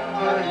you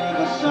ever hear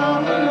the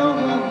sound of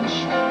a wish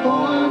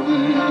for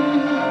me?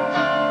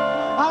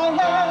 I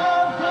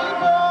have three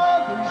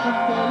brothers, and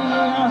they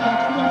are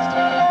at rest,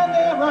 and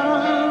their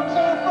arms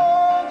are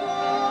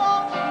folded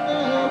on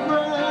their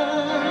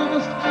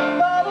breast.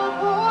 But a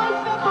poor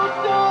simple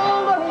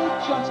sailor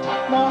just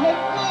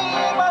like me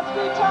must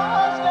be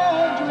tossed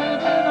and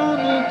driven on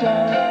the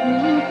dark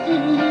blue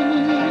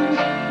sea.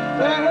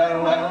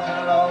 Farewell to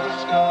Nova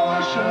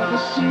Scotia, the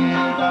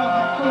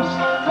sea-bound coast,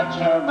 let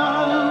your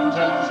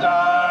mountains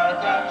dark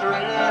and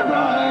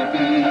drear-eyed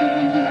be.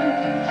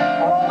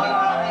 Oh, when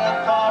I am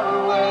far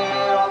away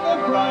on the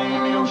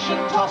briny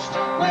ocean tossed,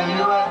 will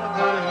you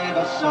ever hear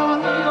the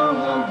song of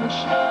a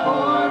wish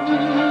for me?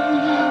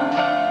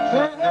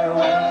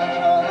 Farewell to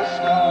Nova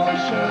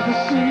Scotia, the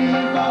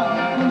sea-bound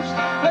coast,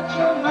 let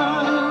your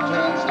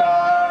mountains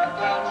dark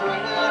and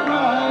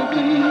drear-eyed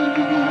be.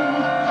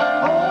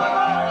 Oh, when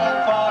I am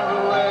far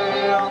away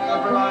on the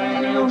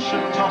briny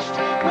ocean tossed,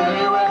 will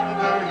you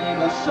ever hear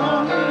the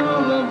song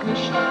of a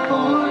wish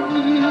for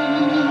me?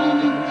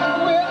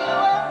 Will you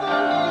ever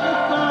hear the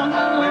song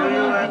of a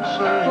wish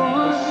for me?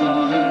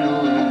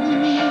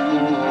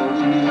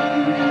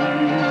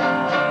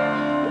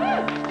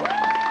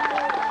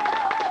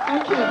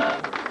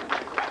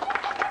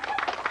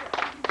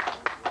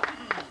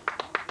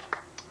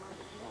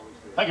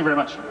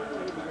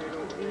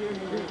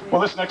 Well,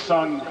 this next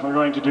song we're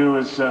going to do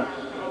is, well,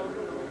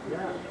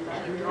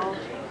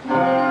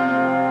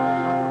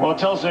 it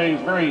tells a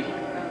very,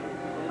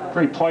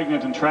 very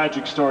poignant and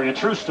tragic story, a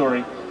true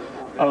story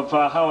of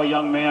how a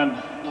young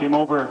man came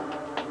over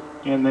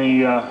in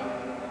the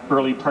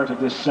early part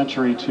of this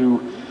century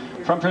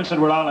from Prince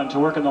Edward Island to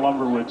work in the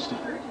lumber woods.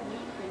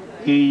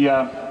 He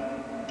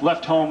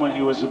left home when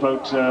he was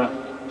about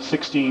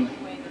 16,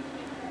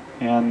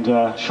 and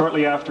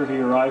shortly after he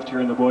arrived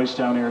here in the Boys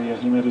Town area,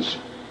 he met his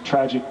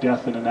tragic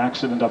death in an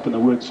accident up in the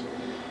woods.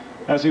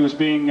 As he was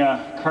being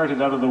carted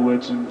out of the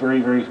woods in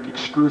very, very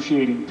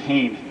excruciating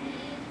pain,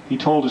 he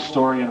told his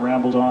story and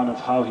rambled on of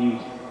how he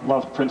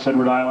loved Prince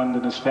Edward Island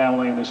and his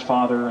family and his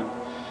father, and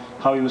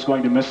how he was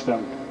going to miss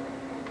them.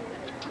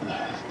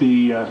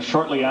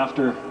 Shortly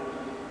after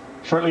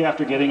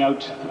getting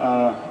out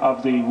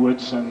of the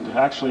woods, and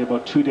actually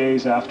about 2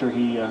 days after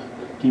he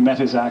met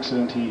his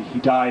accident, he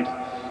died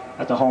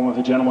at the home of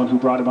a gentleman who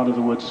brought him out of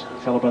the woods, a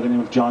fellow by the name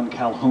of John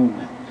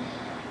Calhoun.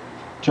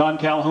 John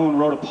Calhoun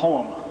wrote a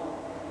poem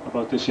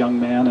about this young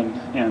man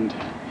and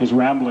his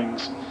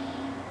ramblings.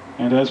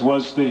 And as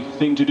was the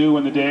thing to do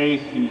in the day,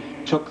 he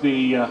took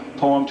the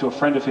poem to a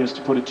friend of his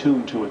to put a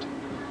tune to it.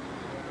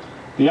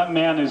 The young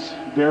man is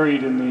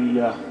buried in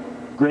the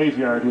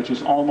graveyard, which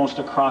is almost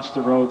across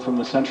the road from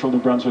the Central New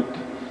Brunswick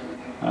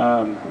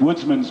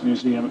Woodsman's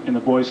Museum in the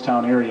Boys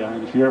Town area.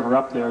 And if you're ever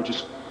up there,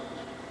 just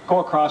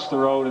go across the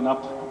road and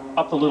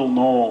up the little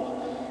knoll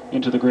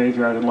into the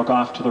graveyard and look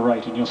off to the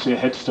right, and you'll see a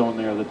headstone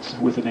there that's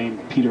with the name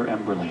Peter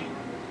Emberley.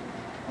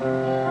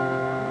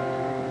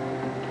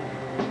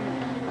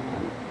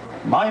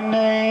 My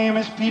name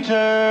is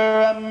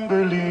Peter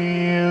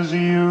Emberley, as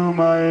you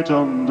might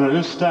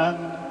understand.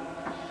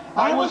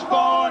 I was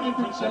born in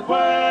Prince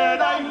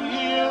Edward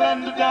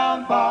Island,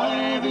 down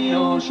by the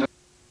ocean.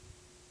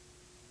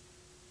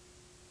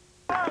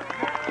 Too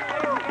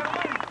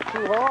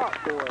hot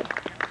for it.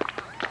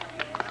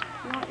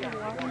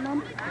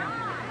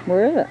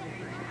 Where is it?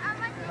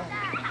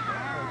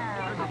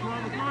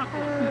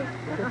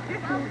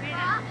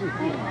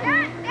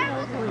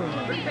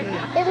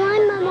 There's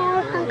one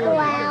more Uncle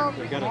Al.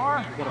 You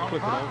gotta flip it over,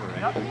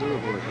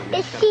 right?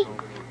 Is she?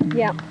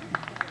 Yeah.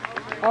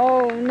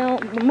 Oh, no.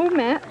 Move,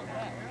 Matt.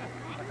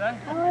 That's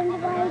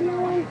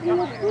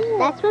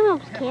when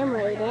Mom's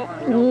camera ate it.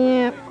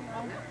 Yeah.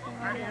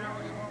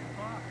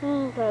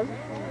 Okay.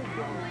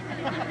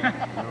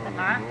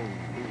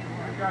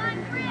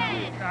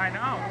 I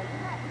know.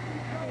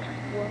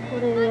 Run!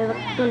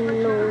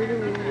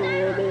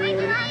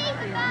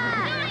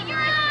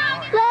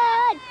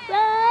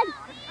 Run!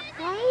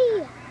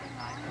 Hey!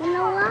 You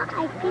know what?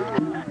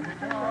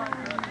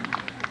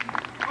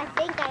 I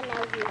think I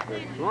know you.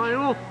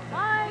 Lionel? I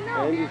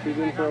know. Andy, she's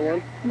in for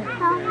one? I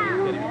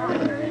know.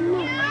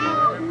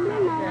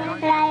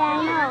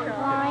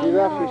 She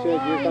actually said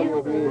you're coming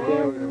with me and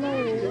Dan.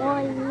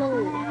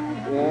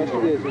 Yeah, she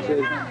did. She said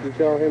you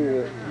tell him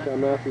that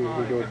Matthew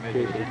will go to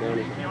Jason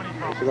County. I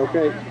said,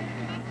 okay.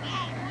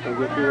 I'll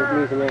get you with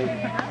me tonight.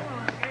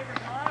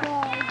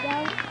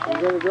 I'm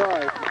going to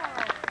drive.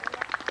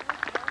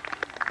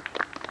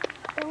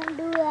 Don't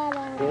do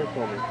that. Don't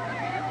tell me.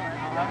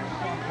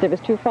 There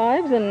was 2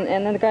 5s,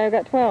 and then the guy who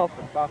got 12.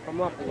 Buff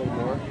him up a little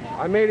more.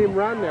 I made him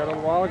run there a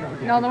little while ago.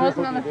 No, there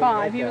wasn't another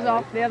 5. He was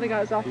off. The other guy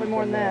was off by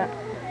more than that.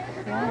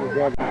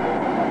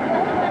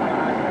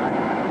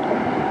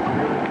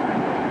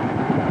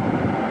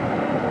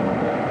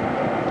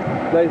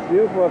 Nice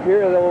view from up here,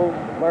 the little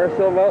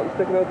Marcel Mountain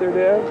sticking out there,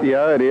 Dan.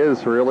 Yeah, it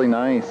is really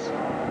nice.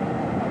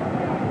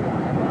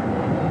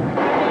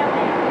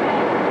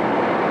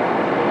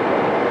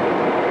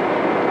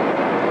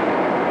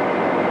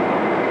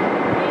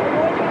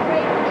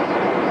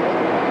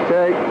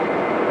 Okay,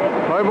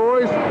 bye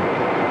boys.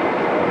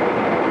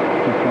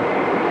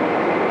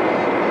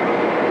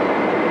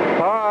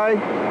 Bye.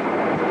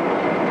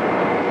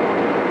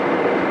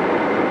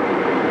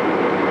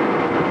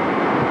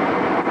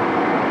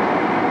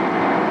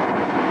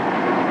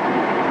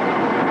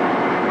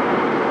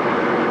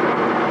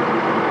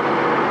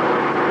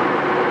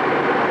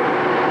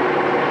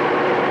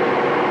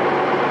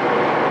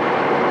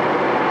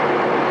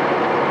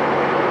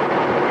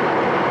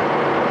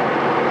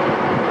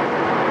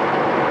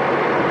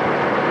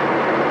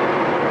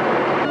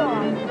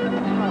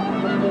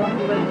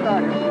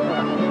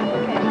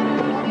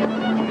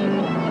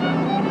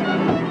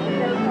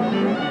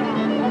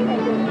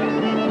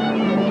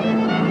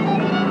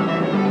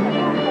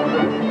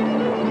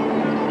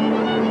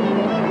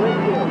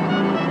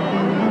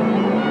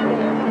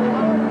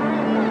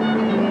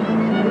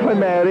 Hi,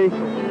 Maddie.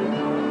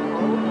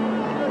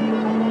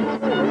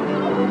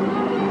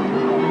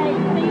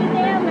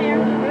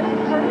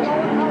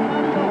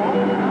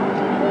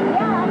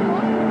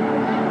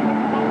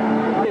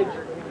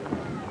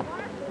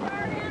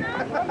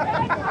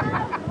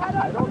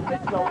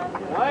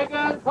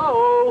 Wagon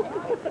pole.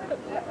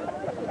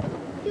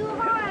 Too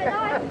hard, I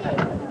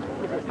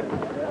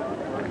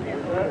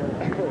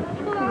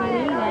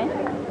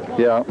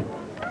Yeah. see.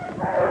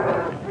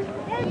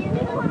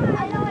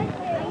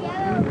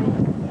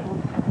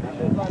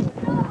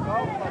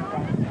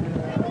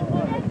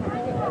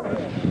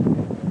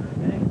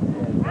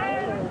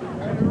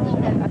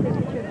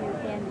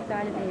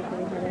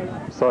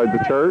 Beside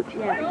the church?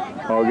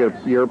 Yeah. I'll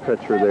get your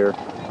picture there.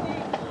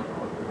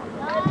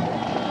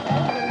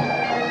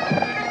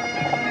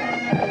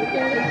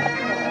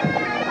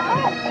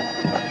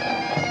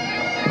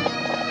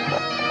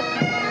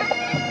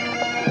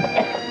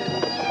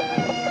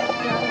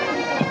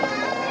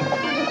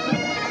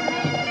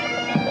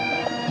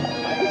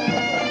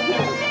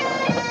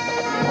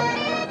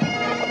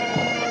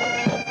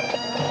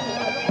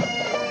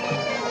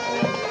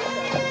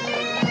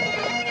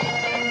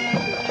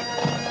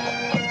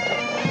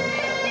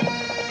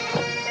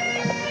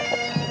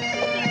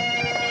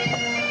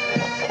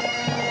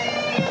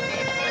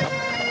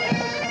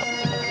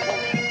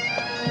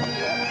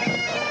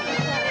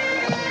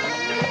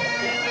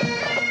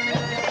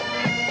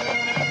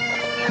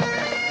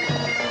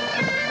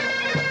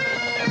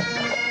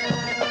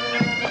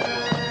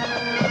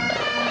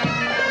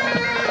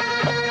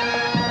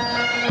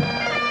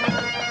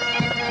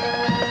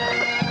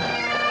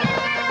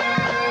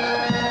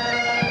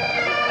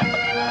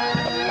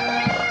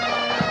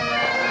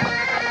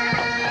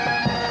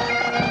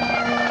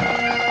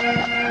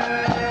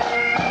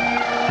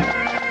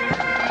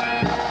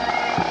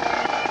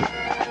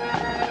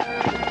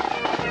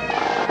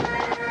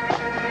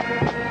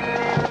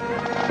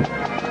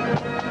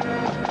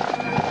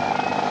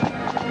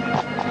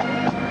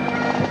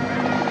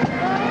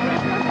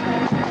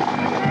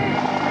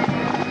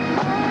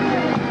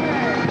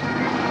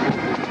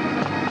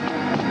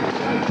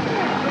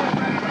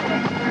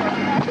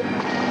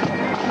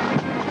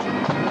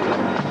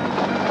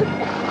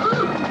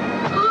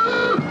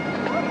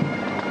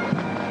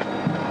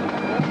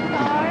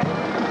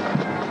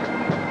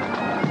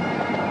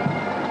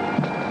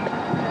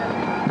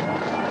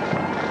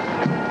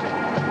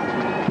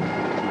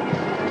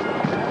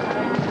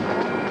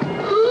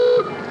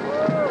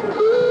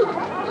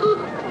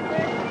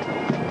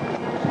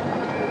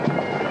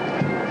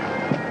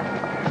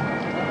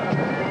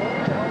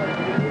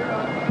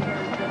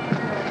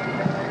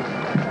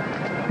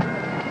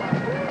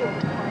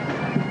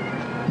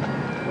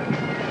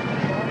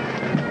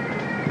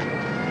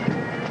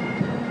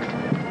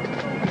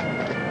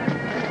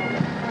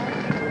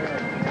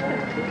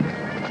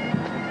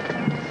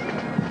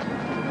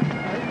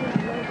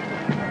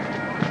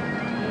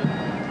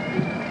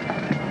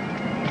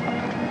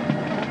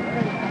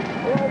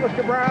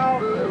 Mr.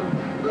 Brown.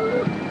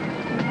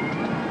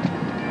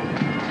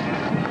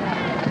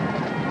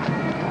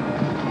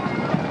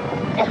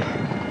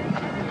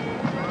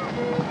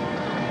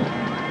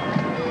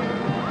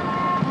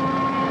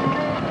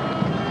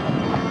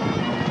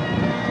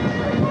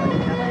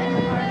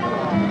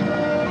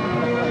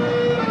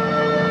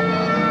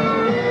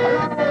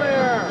 Hello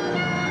there.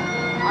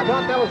 I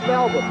thought that was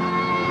Melvin.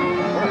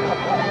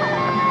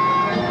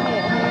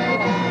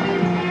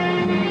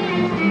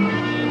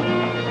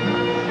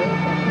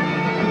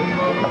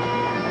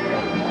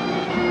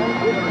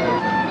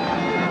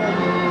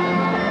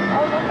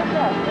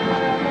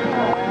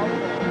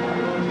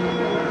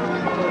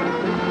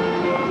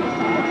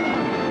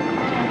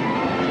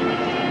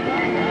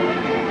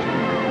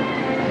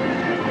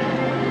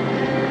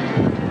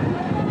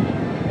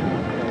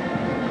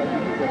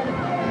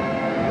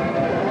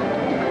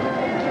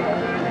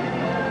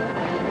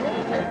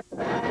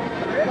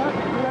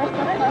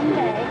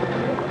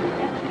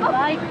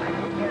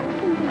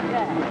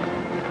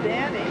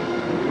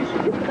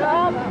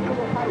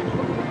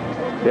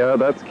 Yeah,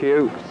 that's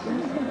cute.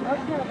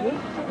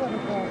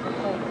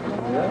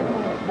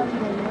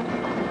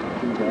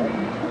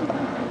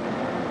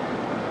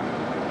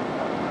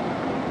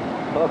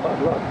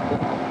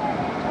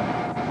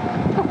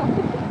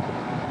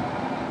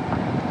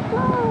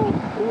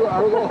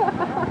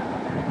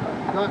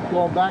 Not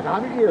going back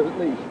 100 years at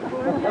least.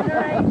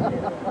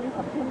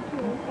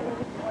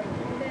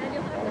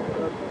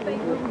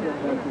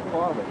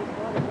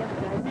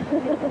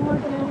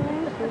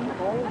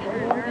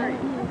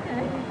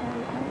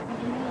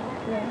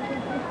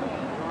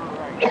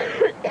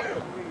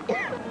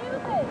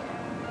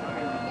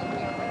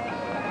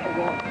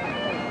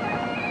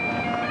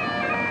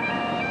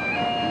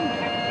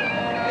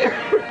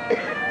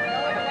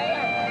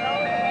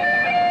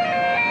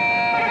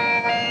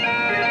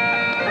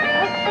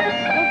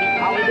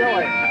 How we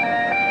doing?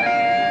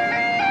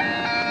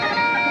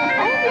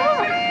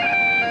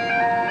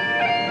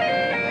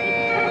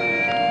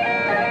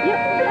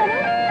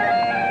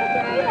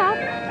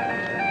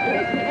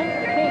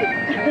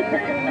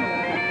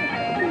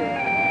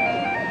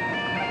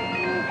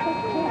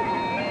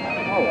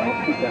 Oh,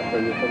 I'll keep that for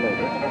you for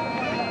later.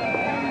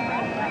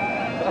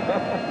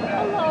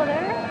 Hello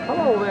there.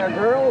 Hello there,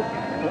 girls.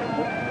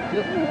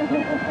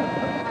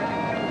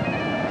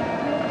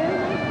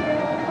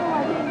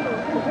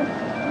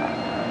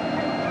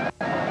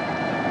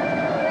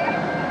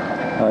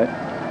 Hi.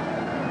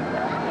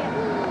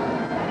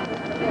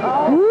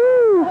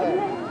 Woo!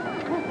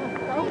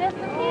 Don't miss the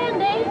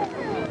candy.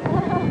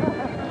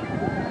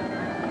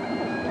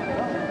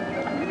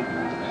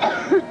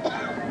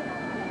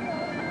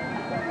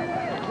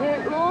 Here,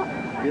 look.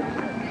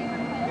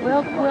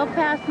 We'll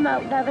pass them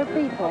out to other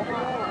people.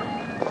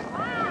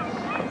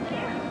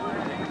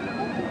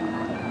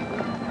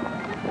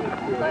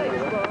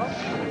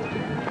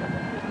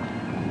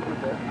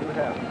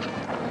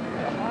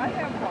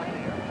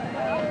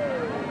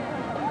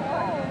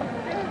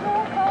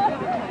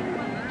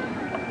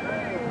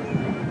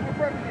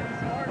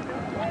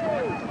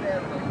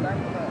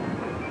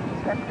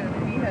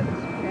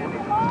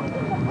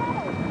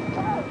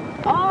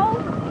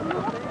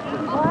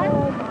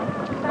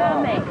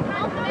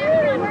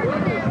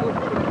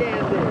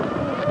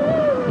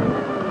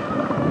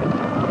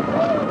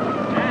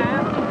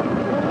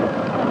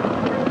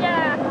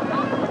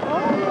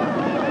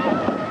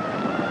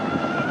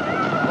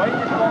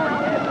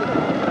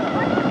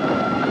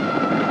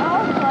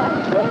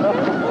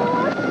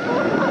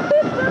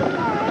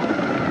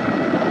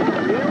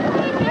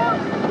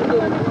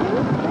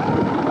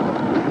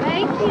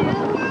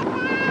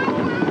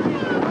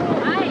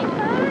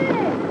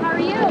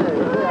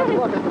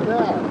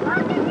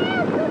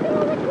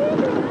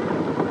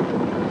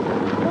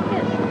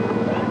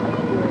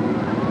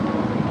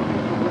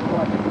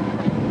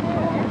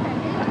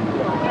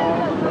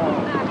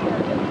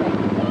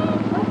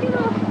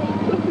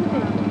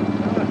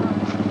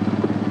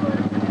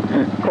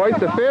 Quite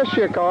the fish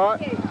you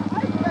caught.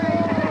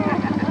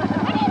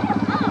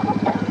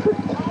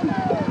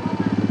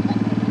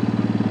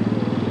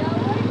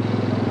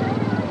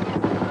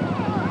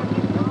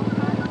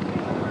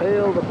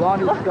 Hail the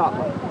Bonnie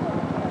Scotland.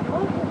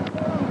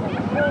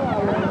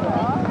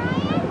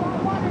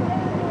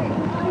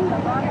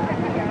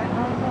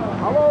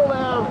 Hello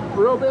there,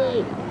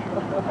 Ruby.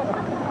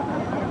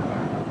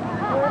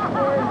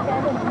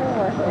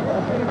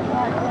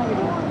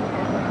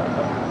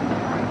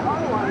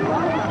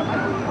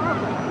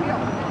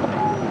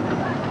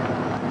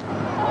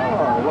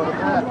 Oh, look at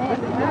that.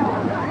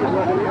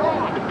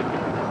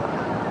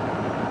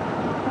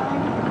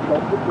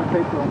 Don't put your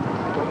paper on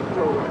the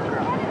shoulder.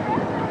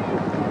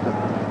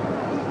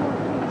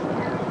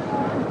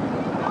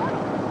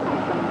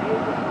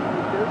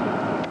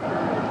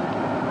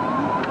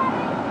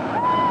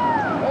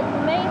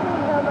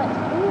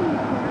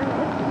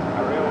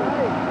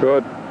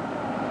 Good.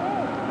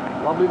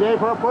 Lovely day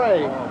for a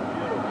parade.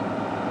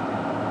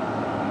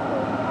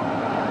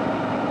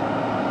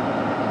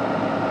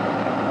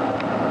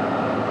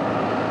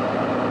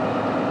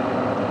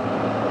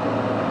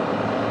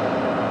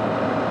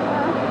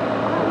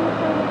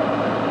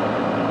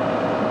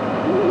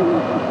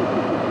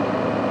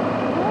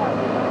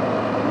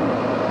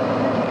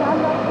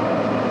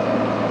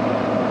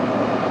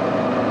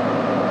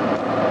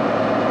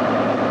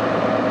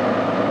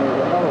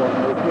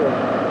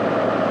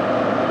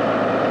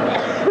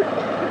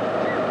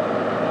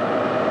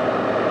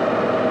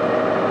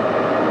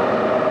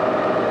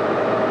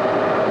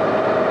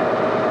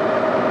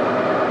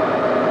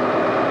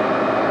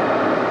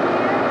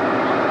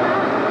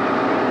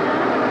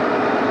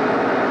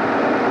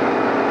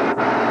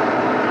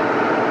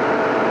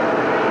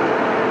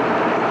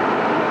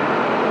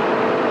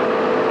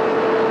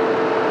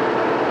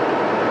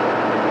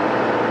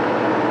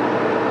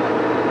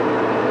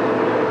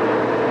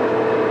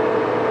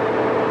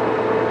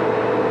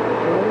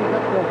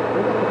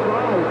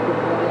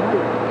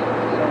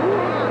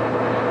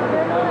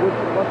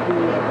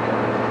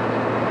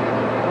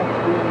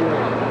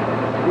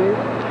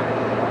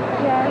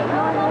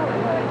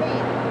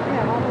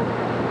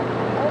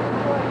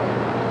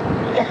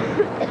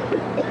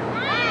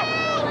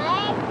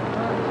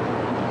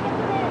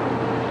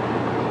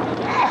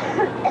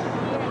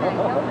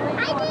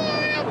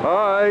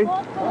 Hi.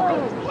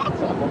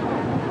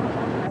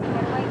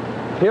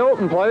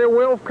 Hilton, play a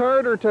Wilf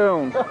Carter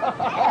tune. Don't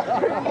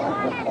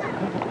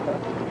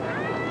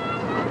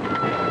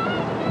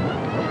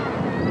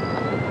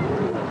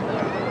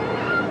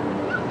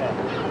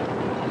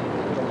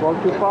go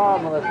too far,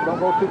 Melissa. Don't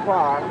go too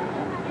far.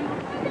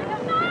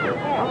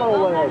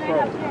 Hello there,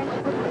 sir.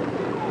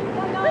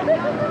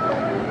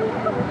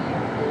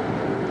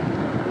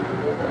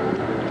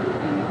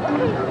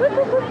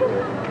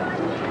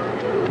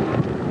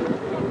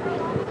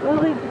 We'll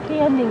leave the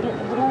candy and get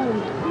the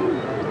balloons.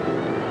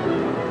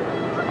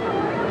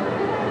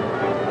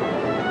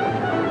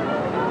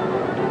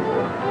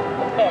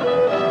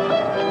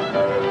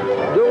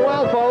 Do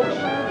well, folks.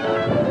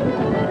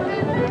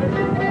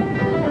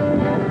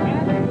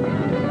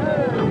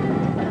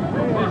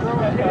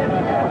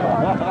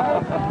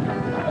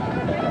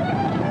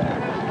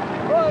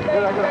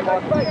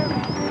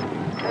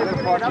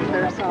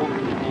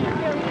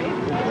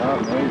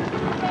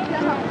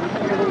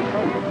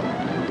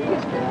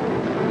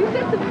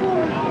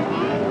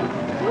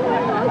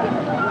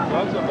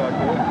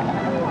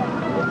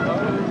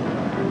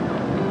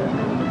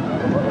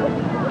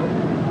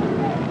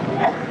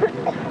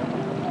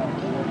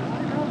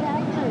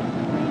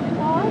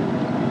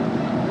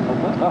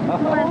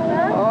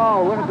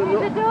 Oh, look at the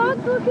The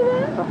dogs, look at it.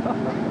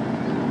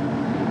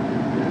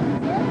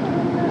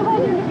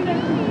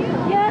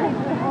 Yeah.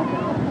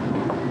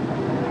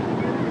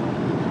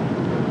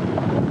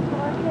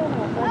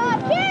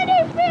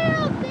 Candy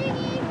field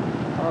thingy.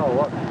 Oh,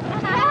 what?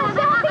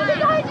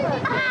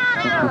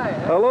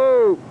 Hello.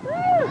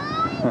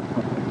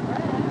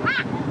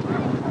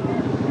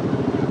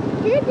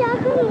 You're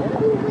definitely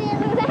cool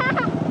with that.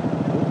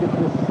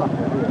 I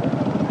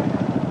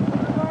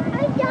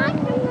got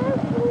the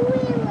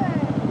four-wheeler.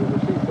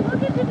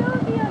 Look at the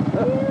doggy up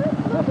here.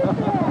 Look at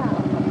that.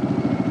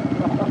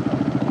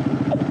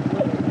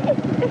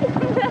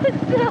 That's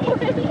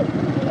silly.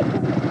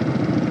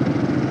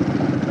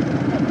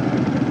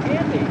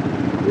 Andy.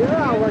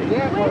 Yeah, we're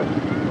getting one.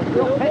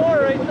 Still more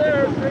right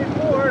there,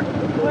 3-4.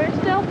 We're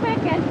still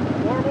picking.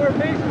 4 more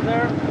pieces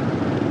there.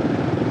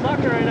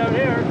 Sucker right out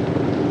here.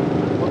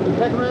 Well, you're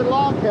taking right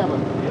along,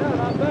 Kevin. Yeah,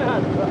 not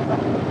bad.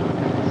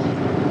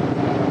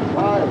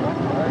 Hi.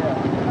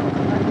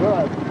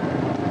 Good.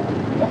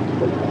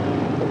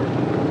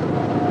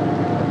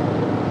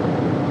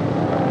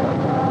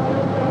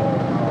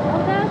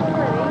 Oh, that's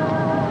pretty.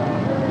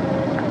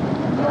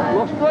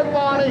 Looks good,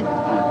 Lonnie.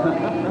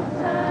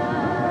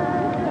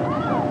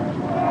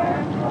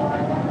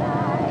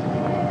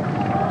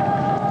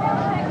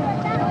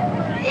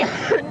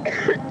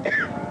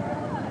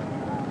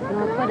 And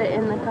I'll put it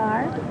in the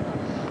car.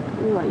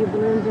 You want your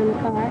balloons in the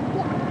car?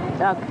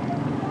 Okay.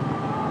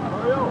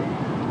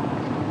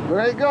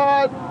 Very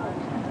good.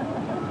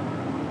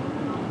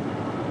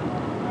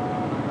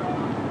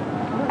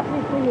 Let's see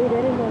if we need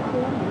any more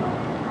food.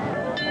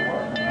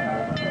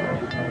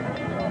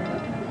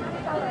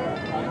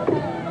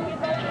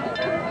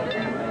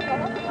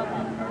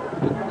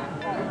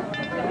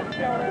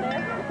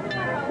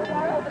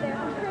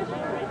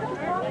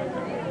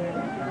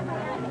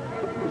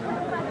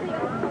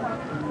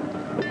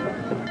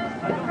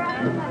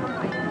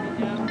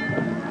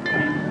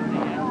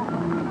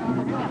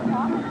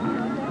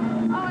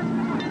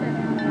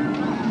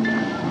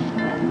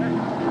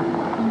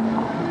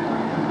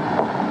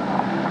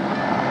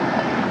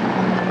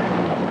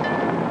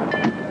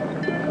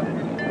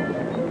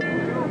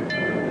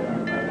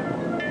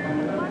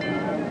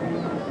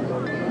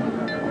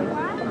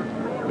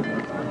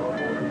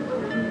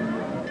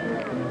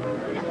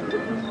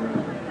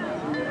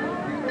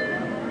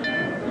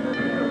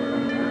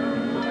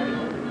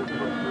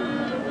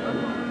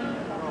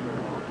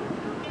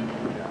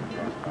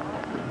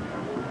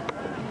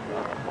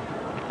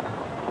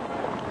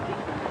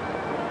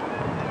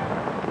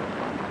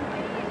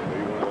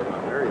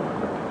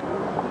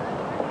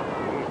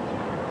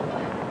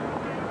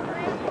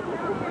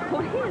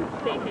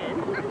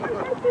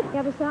 You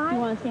have a sign? You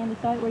want to stand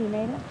beside where you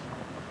made it?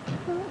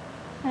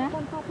 Huh?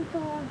 One copy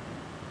for.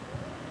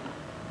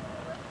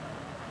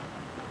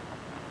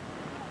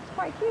 It's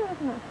quite cute,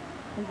 isn't it?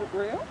 Is it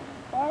real?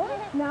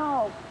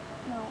 No.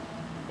 No.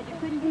 But you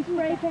couldn't be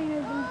spray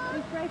painted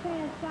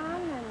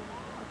some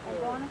and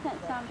Donna sent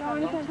some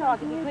Donna from sent truck,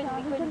 some and to we you, so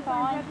couldn't we couldn't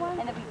find, find one?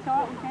 and if we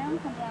saw it, we found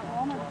some down at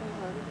Walmart.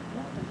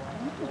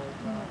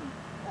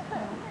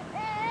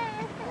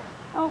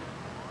 Oh.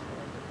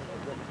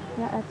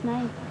 Yeah, that's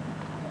nice.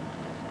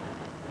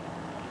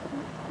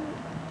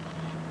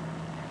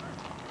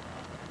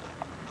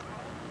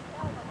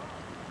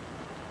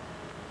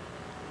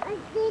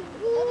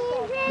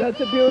 That's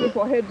a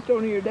beautiful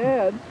headstone of your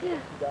dad's.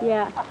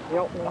 yeah.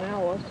 Elton and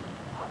Alice.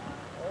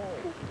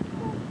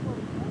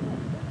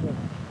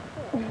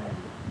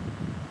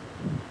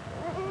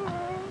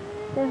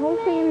 That whole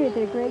family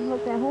there, Greg,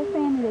 look, that whole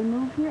family, they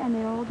moved here and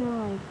they all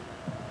died.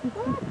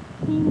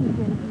 It's teeny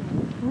here.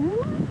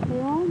 Really? They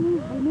all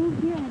moved, they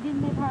moved here and they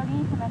didn't live hardly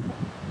anything. I said,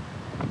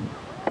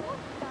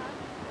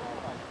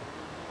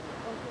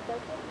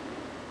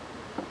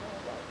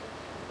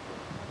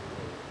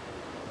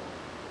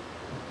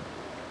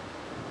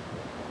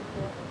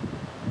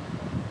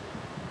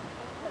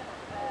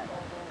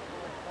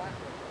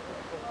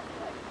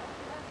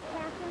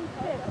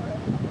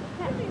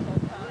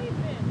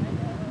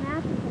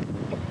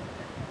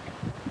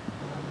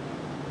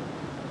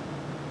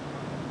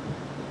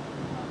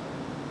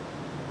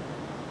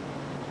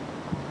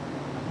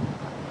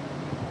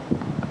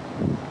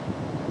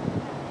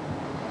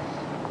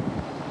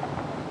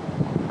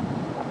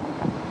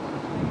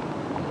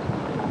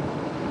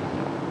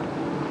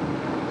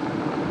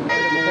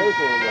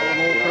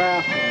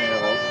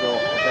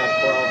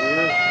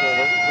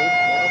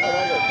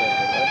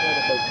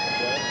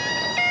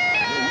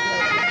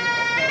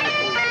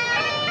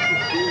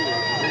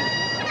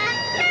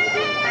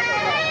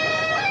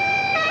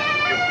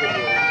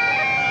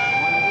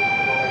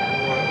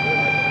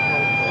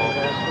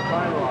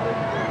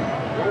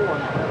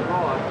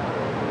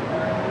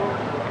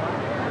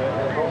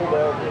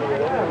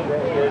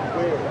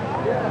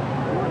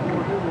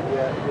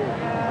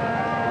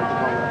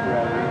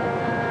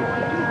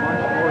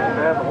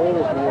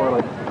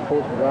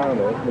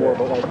 More,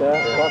 but like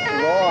that, plus the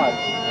rod.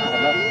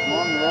 And that's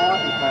long rod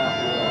and pass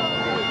the rod.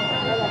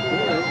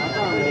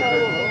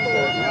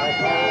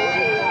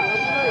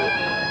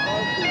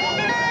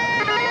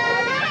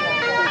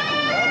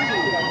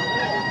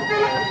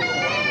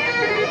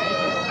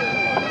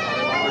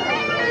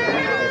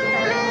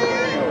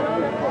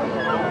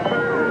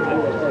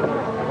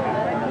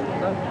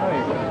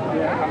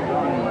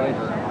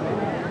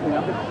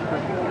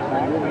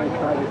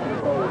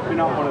 You're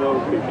not one of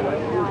those people.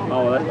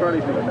 Oh, that's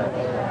probably for the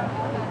next.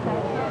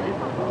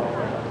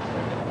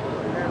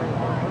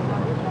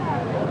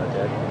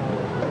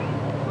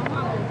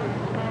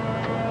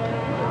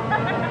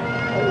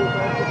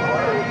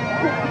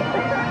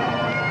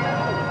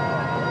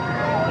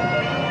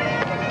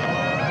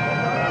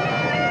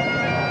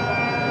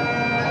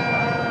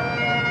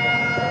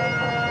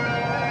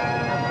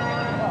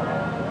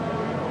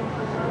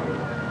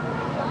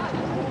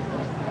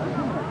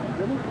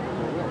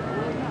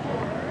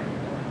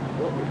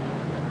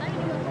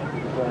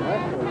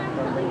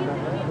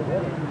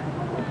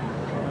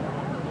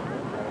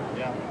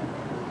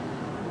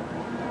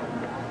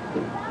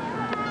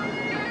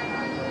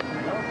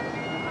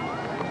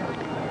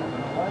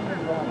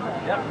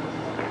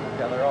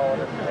 Yeah, they're all in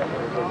it.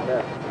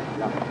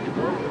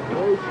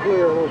 Very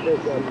clear, we'll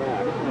take that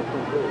back.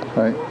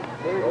 Right.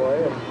 Go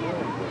ahead.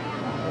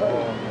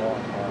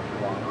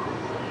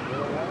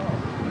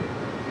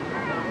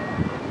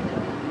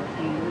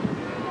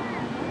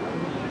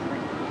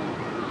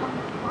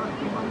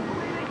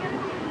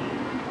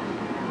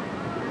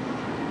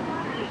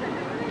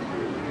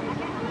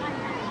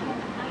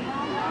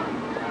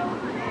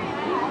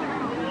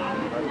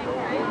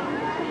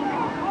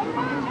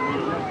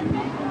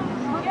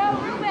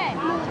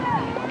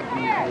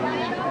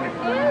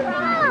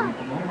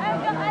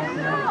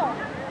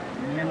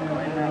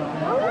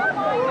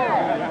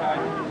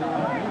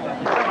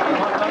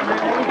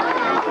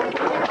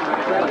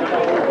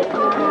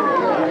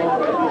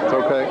 It's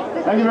okay.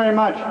 Thank you very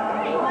much.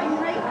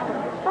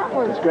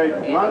 That's great.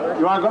 You want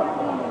to go?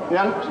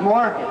 Yeah, some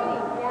more?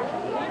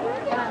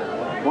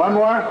 One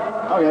more?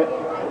 Okay.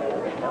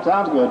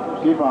 Sounds good.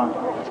 Keep on.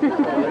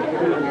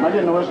 Am I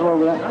getting a whistle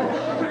over there?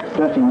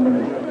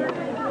 Definitely.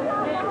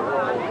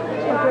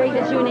 So great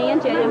that you and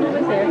Aunt Jen was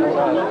there.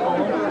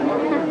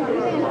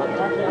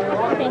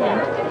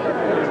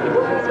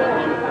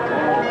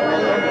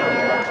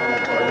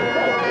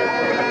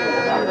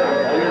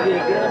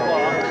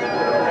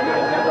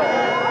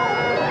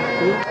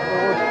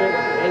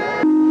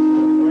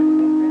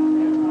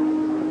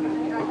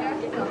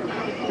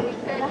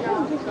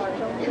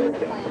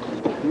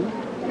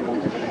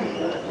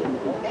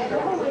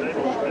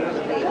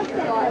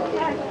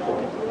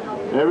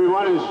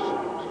 Everyone is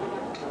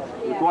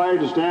required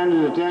to stand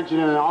at attention,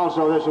 and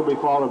also this will be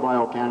followed by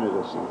all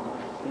candidates.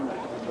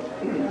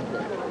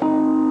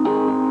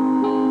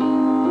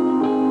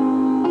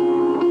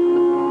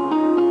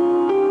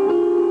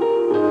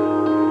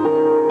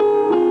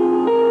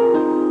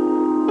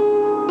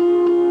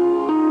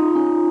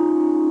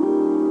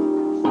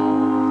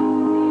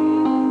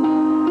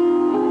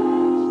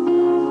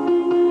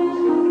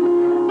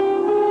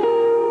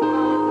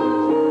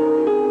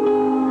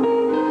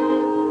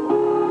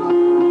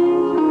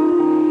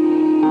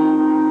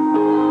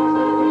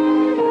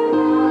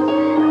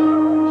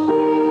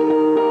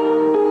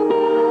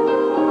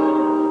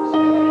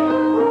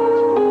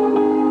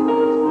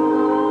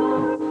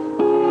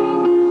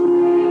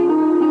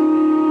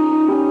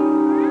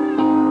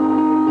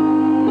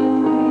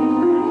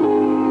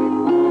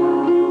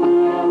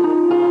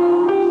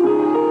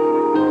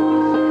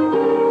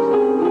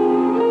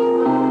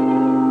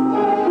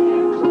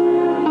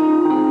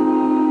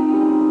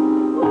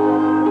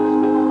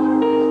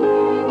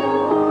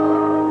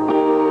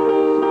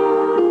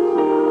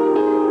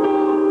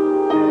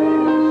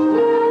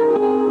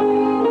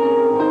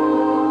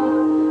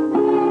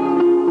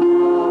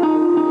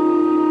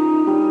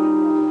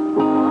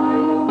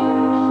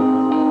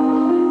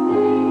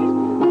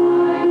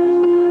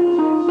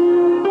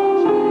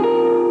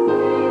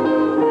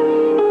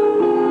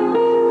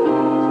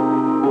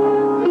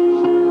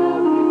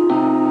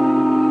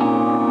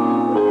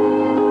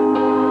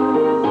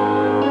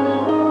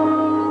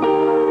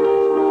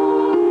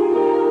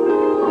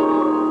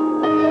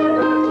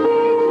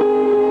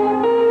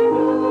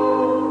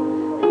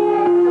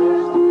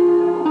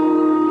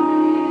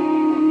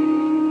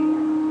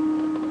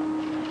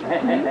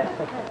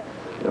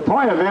 The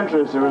point of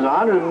interest, there was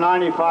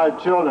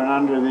 195 children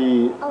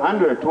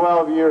under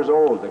 12 years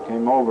old that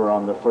came over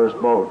on the first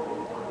boat.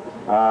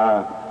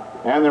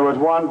 And there was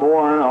one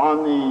born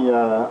on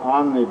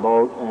the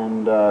boat,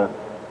 and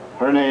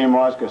her name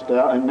was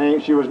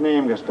she was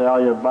named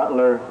Castalia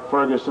Butler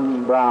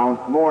Ferguson Brown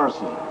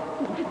Morrison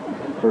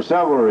for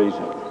several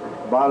reasons.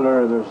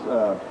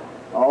 Butler,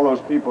 all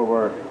those people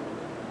were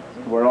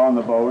on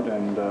the boat,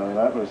 and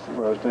that was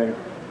where I was taken.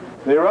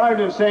 They arrived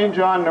in St.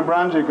 John, New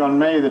Brunswick on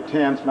May the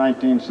 10th,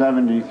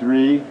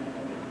 1973,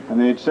 and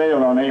they'd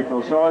sailed on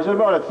April, so it was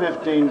about a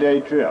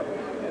 15-day trip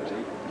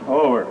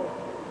over.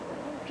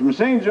 From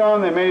St.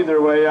 John, they made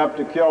their way up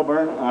to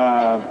Kilburn.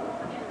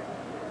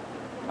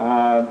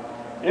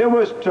 It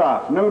was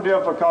tough. New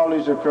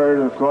difficulties occurred,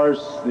 of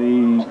course.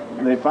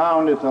 They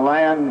found that the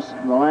land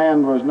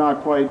was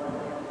not quite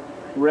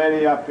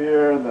ready up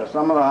here.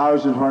 Some of the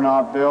houses were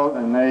not built,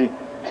 and they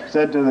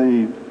said to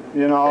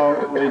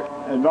they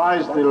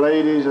advised the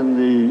ladies and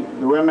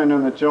the women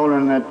and the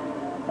children that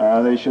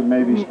they should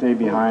maybe stay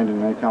behind and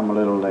they come a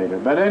little later.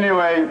 But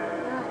anyway,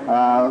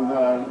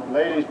 the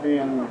ladies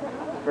being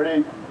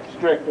pretty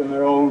strict in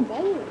their own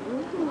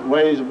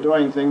ways of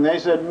doing things, they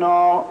said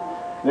no.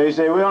 They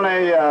say, we'll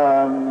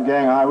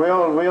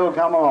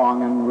come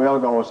along and we'll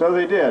go. So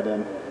they did,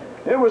 and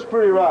it was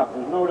pretty rough.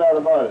 There's no doubt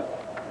about it.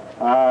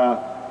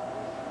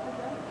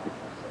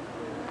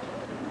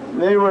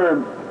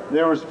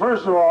 There was,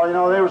 first of all,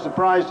 they were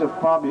surprised to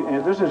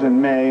this is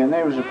in May, and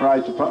they were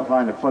surprised to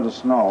find a foot of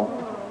snow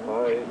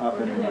up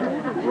in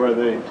where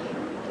they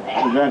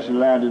eventually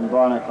landed in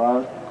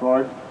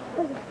Barnacourt.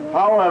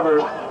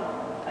 However,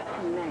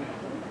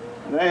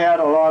 they had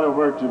a lot of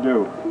work to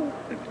do.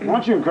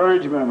 Much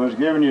encouragement was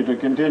given you to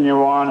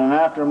continue on, and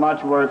after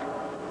much work,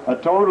 a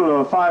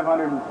total of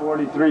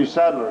 543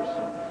 settlers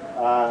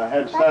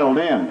had settled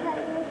in.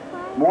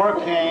 More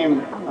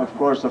came, of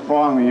course, the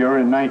following year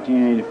in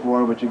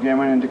 1984, which again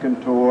went into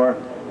Contour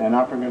and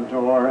Upper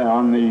Contour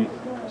on the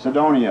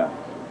Sidonia.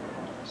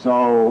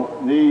 So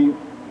the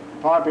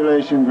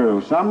population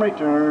grew. Some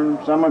returned,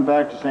 some went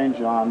back to St.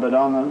 John, but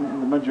the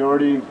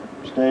majority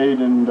stayed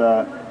and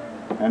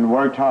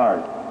worked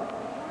hard.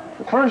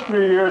 The first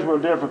 3 years were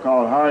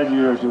difficult, hard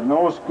years.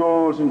 No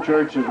schools and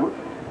churches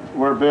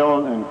were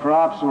built, and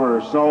crops were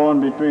sown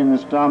between the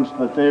stumps,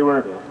 but they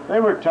were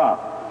tough.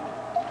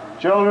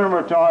 Children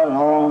were taught at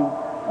home,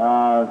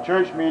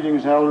 church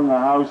meetings held in the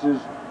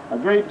houses. A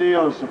great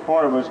deal of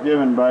support was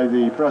given by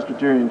the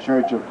Presbyterian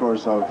Church, of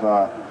course, of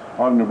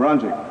New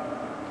Brunswick.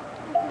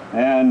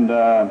 And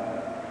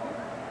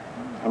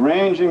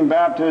arranging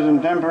baptism,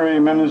 temporary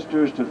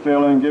ministers to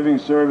fill in, giving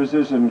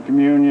services and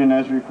communion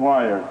as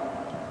required.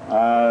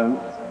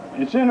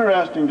 It's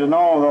interesting to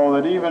know, though,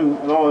 that even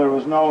though there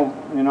was no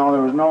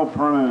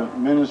permanent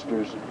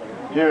ministers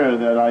here,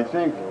 that I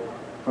think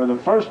for the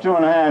first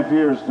 2.5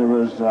 years there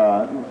was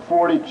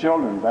 40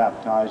 children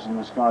baptized in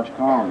the Scotch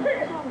colony,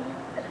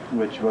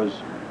 which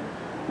was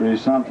really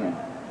something.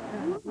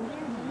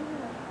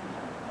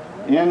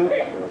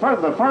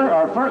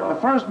 The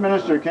first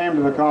minister came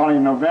to the colony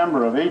in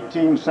November of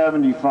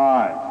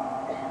 1875.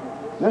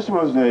 This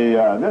was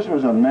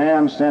a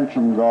man sent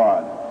from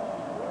God.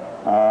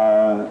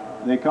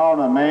 They called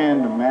him a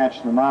man to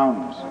match the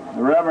mountains.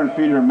 The Reverend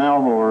Peter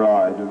Melville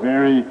arrived.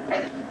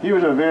 He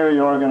was a very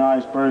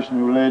organized person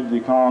who led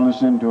the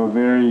colonists into a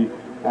very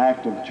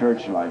active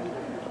church life.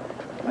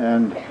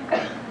 And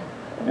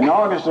in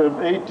August of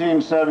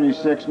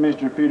 1876,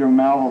 Mr. Peter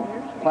Melville's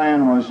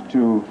plan was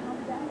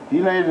he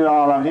laid it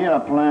all out. He had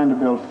a plan to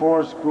build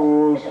 4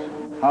 schools,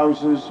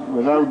 houses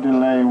without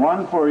delay,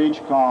 1 for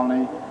each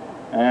colony,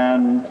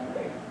 and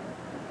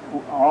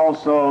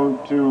also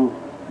to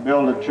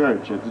build a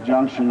church at the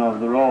junction of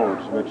the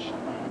roads, which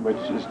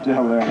is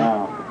still there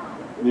now.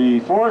 The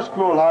 4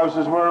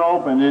 schoolhouses were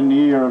opened in the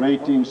year of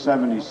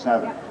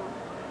 1877.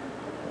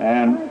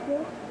 And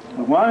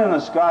the one in the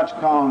Scotch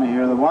colony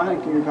here, the one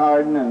in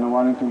Kincardine and the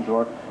one in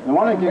Contour. The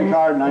one in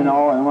Kincardine, I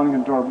know, and the one in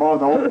Contour,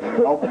 both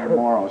open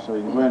tomorrow, so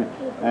you can go in.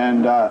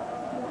 And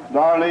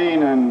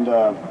Darlene and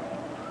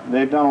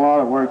they've done a lot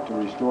of work to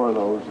restore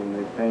those, and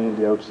they've painted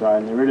the outside,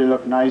 and they really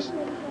look nice.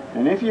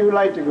 And if you'd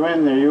like to go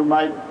in there, you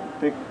might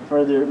be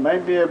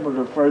able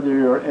to further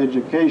your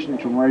education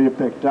from where you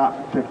picked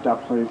up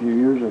quite a few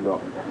years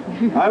ago.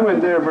 I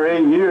went there for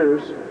 8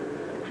 years,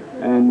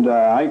 and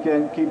I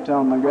can't keep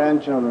telling my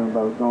grandchildren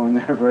about going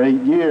there for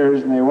 8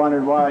 years, and they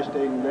wondered why I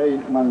stayed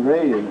in one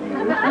grade 8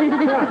 years.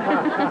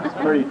 It's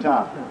pretty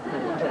tough.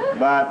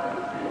 But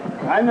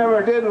I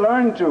never did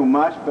learn too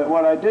much, but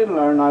what I did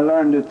learn, I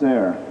learned it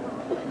there.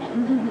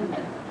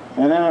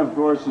 And then, of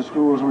course, the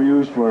schools were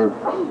used for,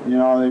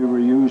 they were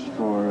used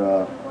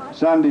for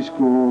Sunday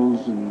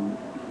schools and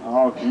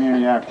all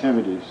community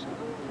activities.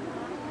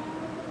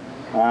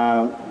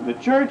 The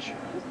church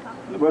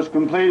was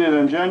completed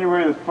on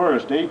January the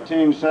 1st,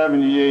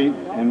 1878,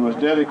 and was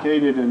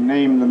dedicated and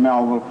named the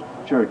Melville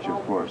Church,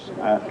 of course,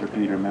 after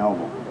Peter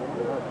Melville.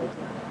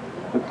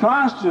 The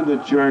cost of the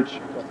church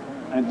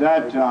at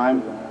that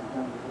time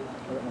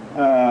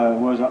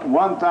was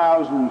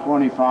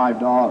 $1,025.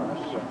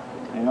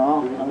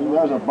 That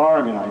was a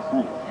bargain, I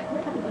think.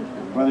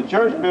 For the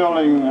church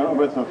building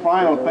with the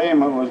final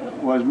payment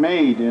was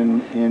made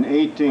in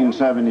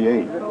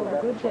 1878.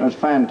 It was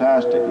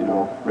fantastic,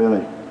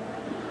 really.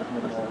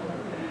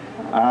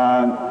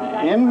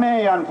 In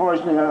May,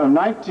 unfortunately, of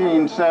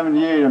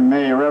 1978, in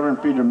May,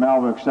 Reverend Peter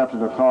Melville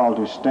accepted a call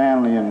to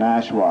Stanley and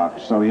Nashwauk,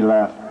 so he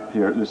left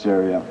here this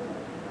area.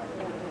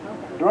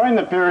 During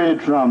the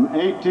period from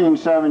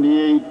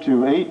 1878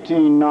 to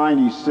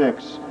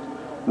 1896,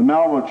 the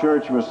Melville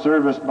Church was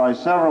serviced by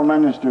several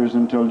ministers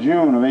until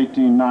June of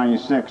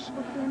 1896,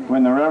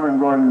 when the Reverend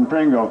Gordon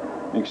Pringle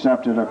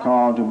accepted a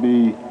call to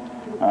be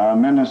a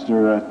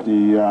minister at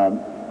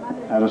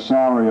a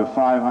salary of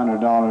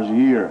 $500 a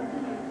year.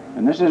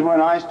 And this is when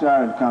I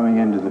started coming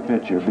into the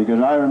picture, because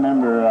I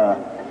remember,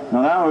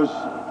 that was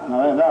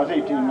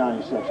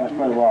 1896. That's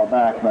quite a while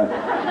back, but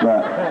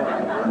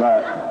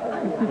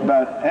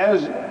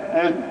as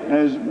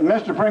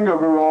Mr. Pringle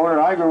grew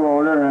older, I grew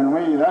older, and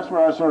that's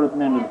where I sort of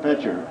came into the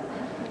picture.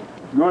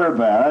 Good or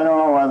bad. I don't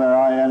know whether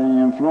I had any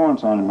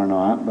influence on him or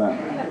not, but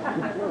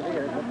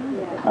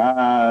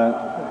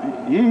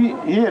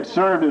he had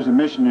served as a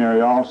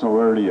missionary also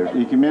earlier.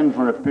 He came in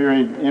for a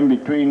period in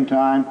between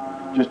time,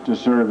 just to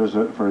serve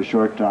for a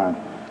short time.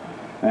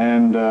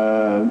 And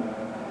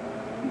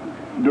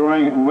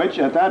during which,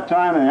 at that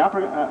time, the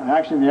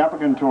Upper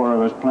Contour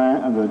was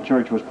planned, the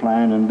church was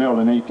planned and built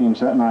in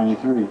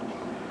 1893.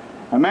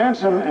 A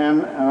manse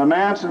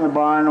in the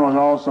barn was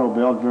also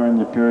built during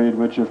the period,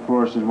 which of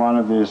course is one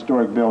of the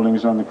historic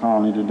buildings on the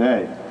colony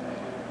today.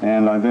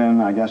 And then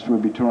I guess we'll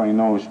be touring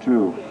those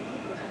too.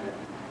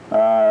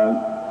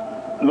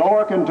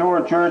 Lower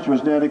Contour Church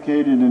was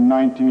dedicated in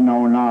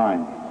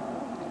 1909.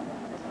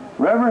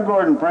 Reverend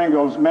Gordon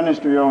Pringle's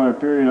ministry over a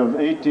period of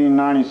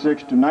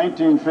 1896 to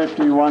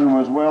 1951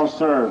 was well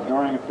served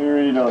during a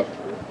period of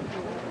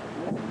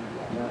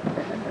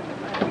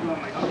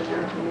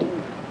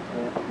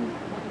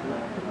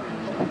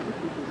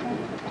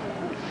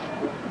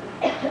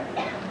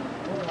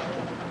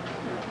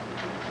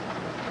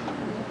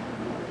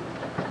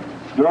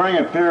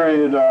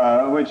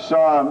which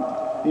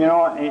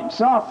saw, it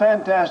saw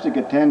fantastic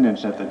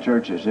attendance at the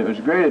churches. It was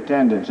great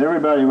attendance.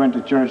 Everybody went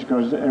to church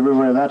because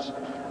everywhere that's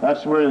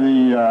where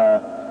the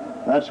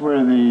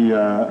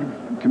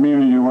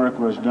community work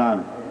was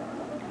done.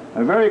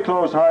 A very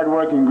close,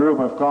 hard-working group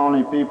of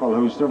colony people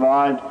who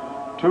survived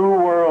 2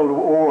 world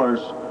wars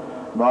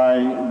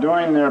by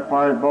doing their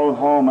part both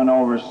home and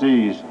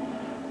overseas.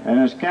 And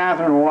as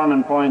Catherine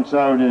Warman points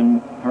out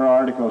in her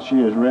article she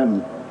has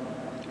written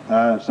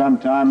some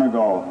time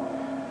ago,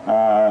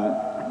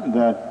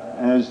 that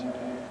as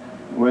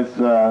with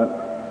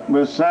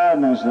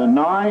sadness, that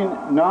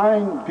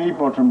nine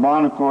people from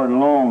Bonnecourt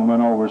alone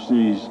went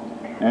overseas,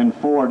 and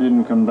 4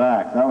 didn't come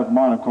back. That was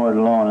Bonnecourt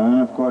alone. And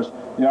then, of course,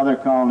 the other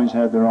colonies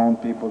had their own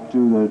people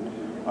too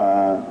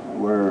that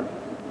were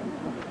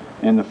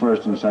in the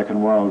First and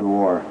Second World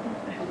War.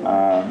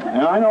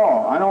 And I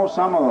know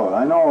some of those.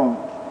 I know,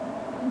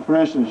 for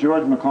instance,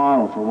 George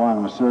McConnell, for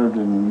one, was served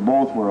in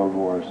both World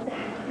Wars.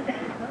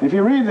 If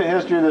you read the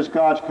history of the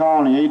Scotch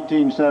colony,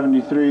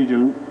 1873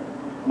 to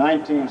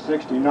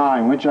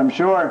 1969, which I'm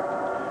sure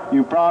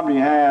you probably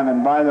have,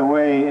 and by the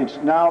way, it's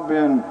now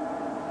been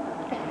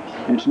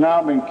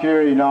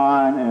carried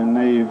on, and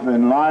they've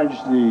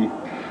enlarged the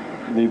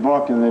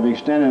book, and they've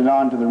extended it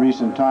on to the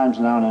recent times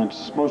now, and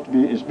it's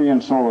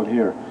being sold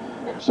here.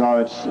 So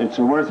it's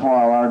a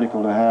worthwhile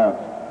article to have.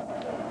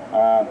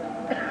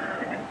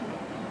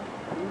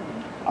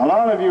 A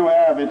lot of you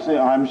have,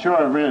 I'm sure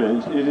I've read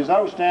it. It is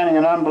outstanding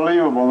and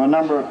unbelievable the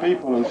number of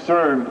people who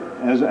served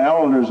as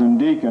elders and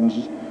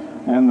deacons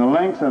and the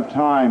length of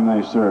time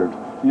they served.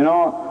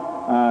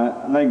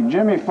 Like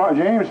James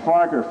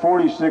Farker,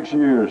 46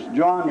 years,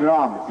 John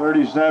Drum,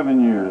 37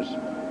 years,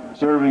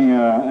 serving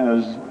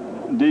as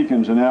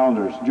deacons and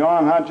elders,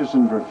 John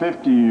Hutchison for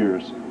 50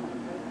 years,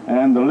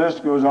 and the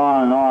list goes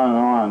on and on and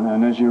on,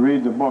 and as you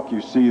read the book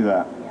you see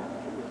that.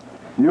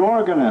 The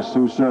organists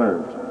who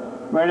served,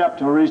 right up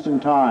to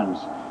recent times,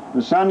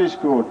 the Sunday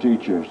school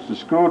teachers, the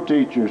school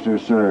teachers who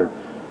served.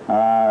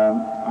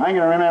 I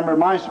can remember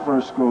my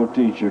first school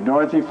teacher,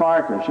 Dorothy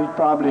Farker. She's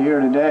probably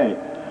here today.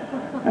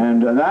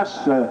 And I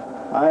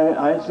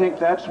think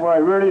that's where I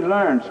really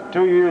learned.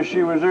 2 years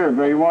she was there,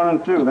 grade 1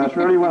 and 2. That's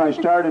really when I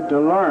started to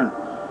learn.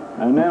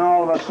 And then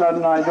all of a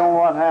sudden, I don't know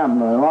what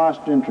happened. I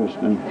lost interest.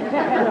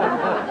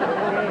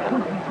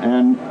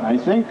 And I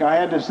think I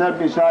had to sit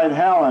beside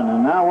Helen,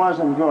 and that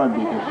wasn't good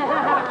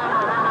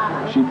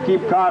because she'd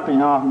keep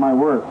copying off my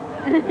work.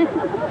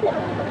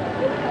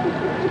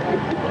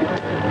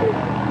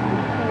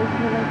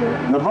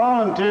 The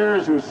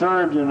volunteers who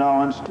served,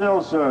 and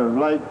still serve,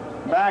 like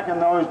back in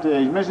those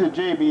days, Mrs.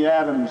 J.B.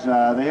 Adams,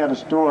 they had a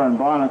store in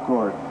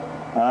Bonnecourt.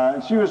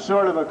 She was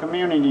sort of a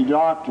community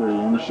doctor,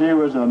 and she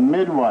was a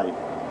midwife.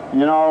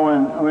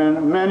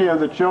 When many of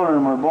the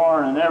children were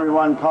born, and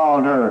everyone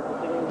called her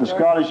the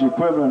Scottish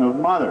equivalent of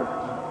mother.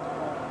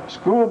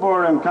 School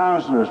board and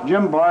counselors,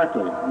 Jim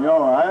Barclay.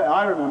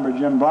 I remember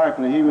Jim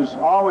Barclay. He was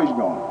always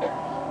going.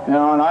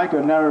 And I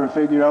could never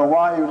figure out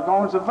why he was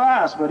going so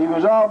fast, but he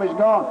was always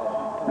going.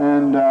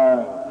 And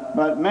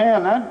but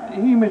man,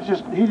 he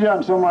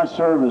done so much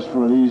service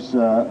for these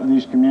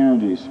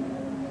communities.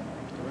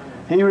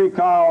 He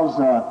recalls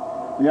the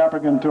Upper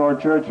Contour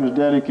Church was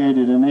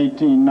dedicated in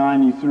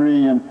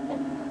 1893,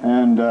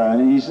 and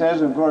he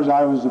says, of course,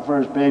 I was the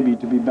first baby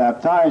to be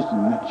baptized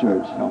in that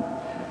church. So.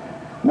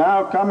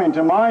 Now, coming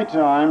to my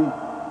time,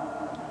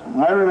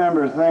 I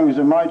remember things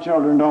that my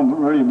children don't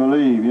really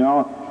believe,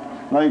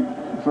 like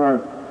for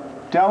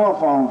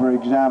telephone, for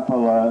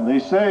example. They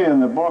say in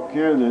the book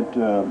here that,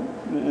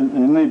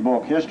 in the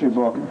book, history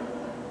book,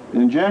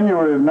 in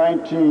January of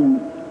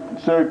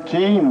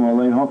 1913,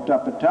 they hooked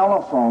up a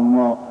telephone.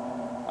 Well,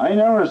 I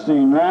never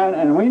seen that,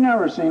 and we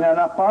never seen that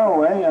up our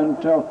way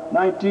until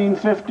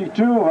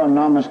 1952, if I'm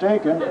not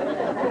mistaken.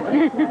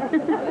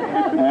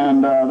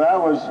 And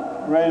that was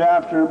right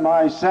after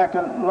my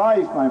second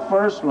life. My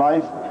first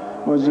life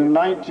was in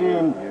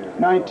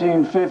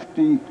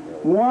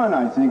 1951,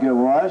 I think it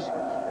was.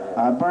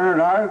 Bernard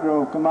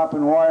Hargrove come up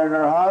and wired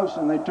our house,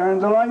 and they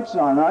turned the lights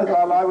on. I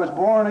thought I was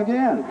born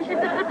again.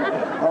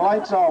 The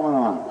lights all went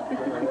on.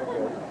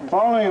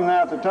 Following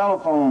that, the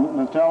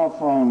telephone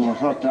was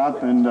hooked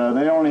up, and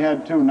they only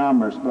had 2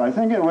 numbers. But I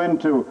think it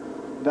went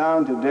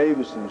down to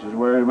Davison's is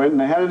where it went, and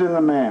they had it in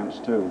the manse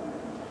too.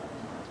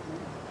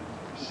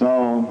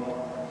 So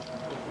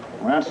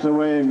that's the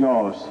way it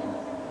goes.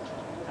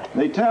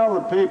 They tell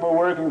the people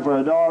working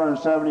for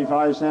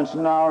 $1.75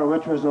 an hour,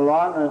 which was a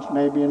lot, and it's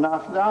maybe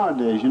enough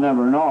nowadays. You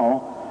never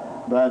know.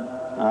 But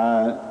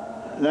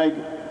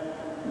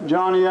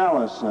Johnny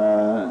Ellis,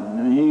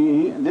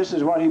 this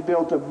is what he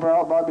built the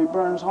Bobby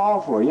Burns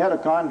Hall for. He had a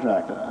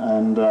contract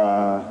and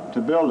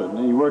to build it.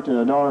 He worked at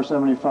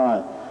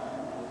 $1.75.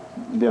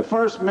 The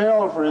first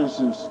mill, for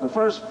instance, the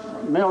first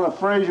mill that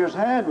Fraser's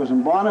had was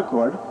in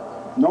Bonnecourt.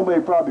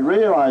 Nobody probably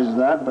realizes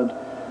that, but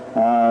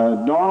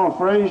Donald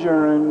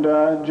Fraser and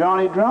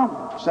Johnny Drum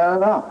set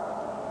it up.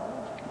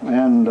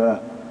 And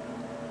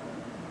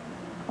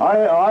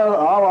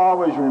I'll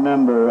always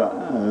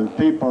remember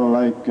people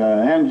like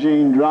Aunt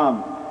Jean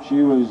Drum. She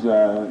lived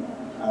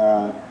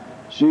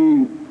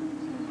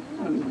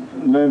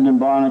in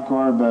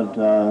Bonnecourt, but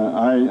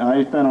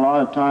I spent a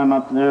lot of time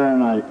up there,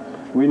 and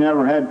we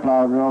never had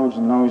plowed roads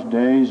in those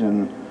days,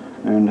 and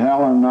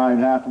Helen and I'd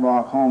have to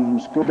walk home from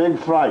school. Big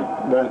fight,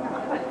 but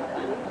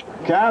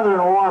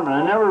Catherine Warman,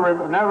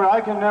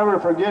 I can never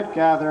forget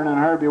Catherine and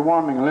Herbie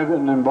Warming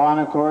living in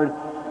Bonnecourt,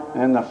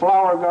 and the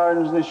flower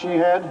gardens that she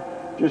had,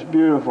 just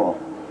beautiful.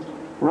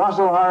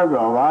 Russell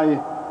Hargrove,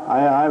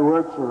 I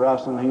worked for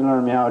Russell, and he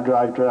learned me how to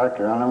drive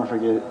tractor. I'll never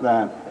forget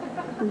that.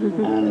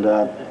 And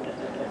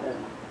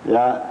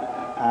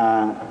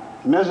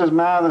Mrs.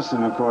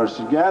 Matheson, of course,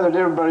 she gathered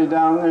everybody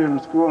down there in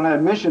the school and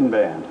had mission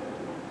band.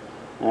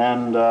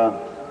 And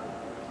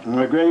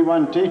my grade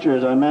 1 teacher,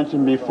 as I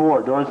mentioned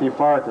before, Dorothy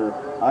Parker,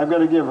 I've got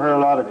to give her a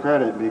lot of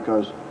credit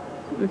because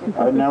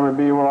I'd never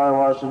be where I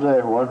was today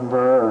if it wasn't for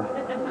her.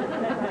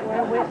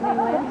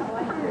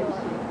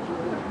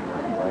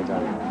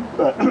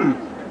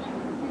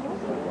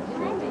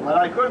 But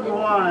I could go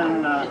on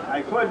and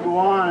I could go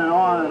on and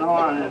on and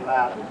on in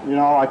that. You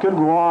know, I could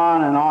go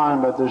on and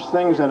on, but there's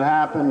things that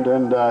happened,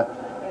 and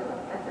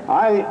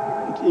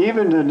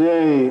even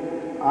today,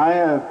 I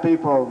have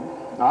people.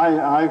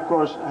 I of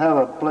course have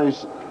a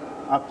place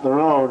up the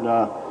road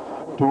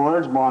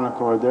towards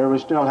Bonnecourt. There we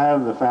still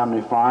have the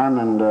family farm,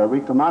 and we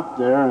come up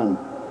there, and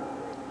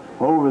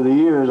over the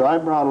years, I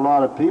brought a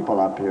lot of people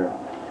up here.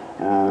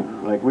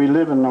 Like we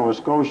live in Nova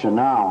Scotia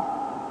now.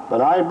 But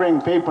I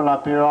bring people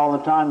up here all the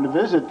time to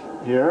visit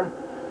here,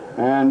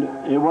 and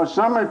it was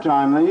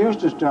summertime. They used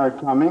to start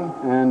coming,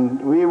 and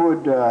they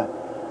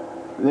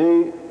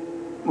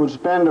would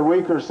spend a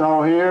week or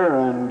so here,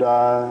 and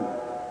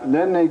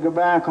then they'd go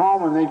back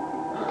home, and they'd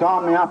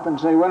call me up and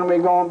say, when are we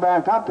going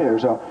back up here?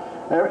 So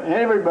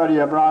everybody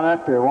I brought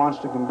up here wants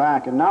to come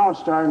back, and now it's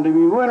starting to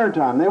be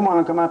wintertime. They want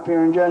to come up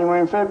here in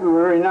January and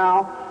February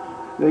now.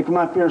 They come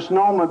up here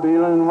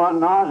snowmobiling and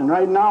whatnot, and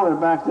right now they're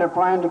back there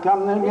planning to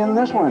come again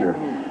this winter.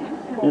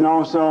 You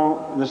know,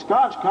 so the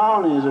Scotch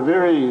colony is a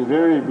very,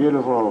 very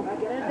beautiful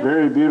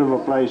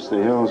place.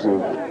 The hills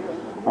of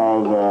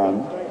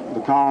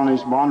the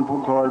colonies,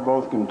 Bonnecourt,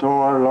 both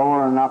Contour,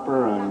 lower and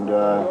upper, and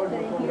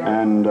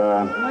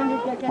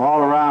all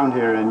around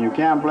here. And you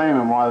can't blame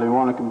them why they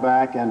want to come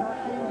back. And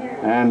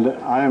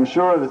I am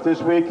sure that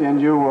this weekend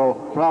you will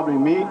probably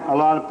meet a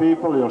lot of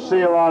people. You'll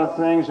see a lot of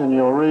things, and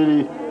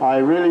I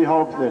really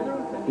hope that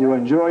you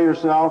enjoy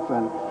yourself.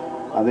 And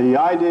the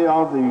idea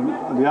of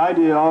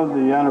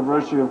the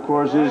anniversary, of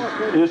course,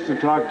 is to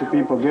talk to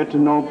people, get to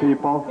know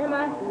people,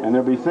 and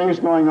there'll be things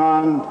going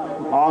on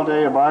all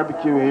day, a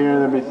barbecue here.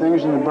 There'll be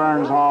things in the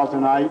Burns Hall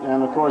tonight,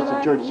 and of course the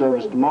church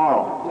service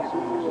tomorrow.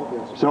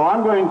 So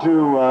I'm going to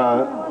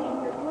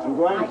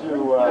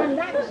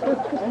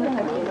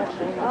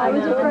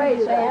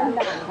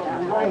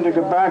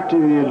get back to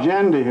the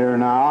agenda here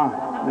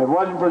now. If it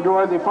wasn't for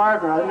Dorothy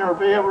Parker, I'd never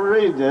be able to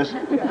read this.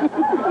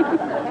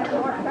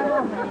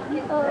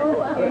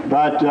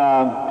 But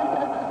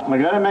we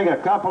got to make a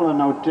couple of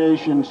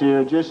notations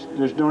here.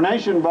 There's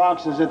donation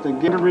boxes at the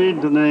gate. To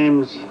read the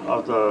names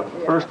of the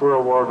First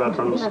World War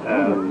veterans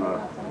and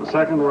the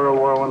Second World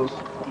War ones,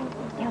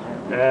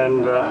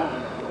 and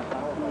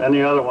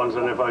any other ones.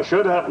 And if I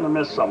should happen to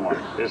miss someone,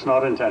 it's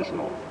not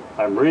intentional.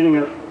 I'm reading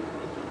it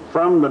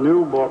from the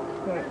new book,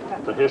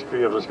 The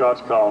History of the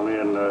Scotch Colony,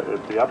 and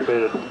the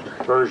updated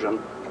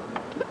version.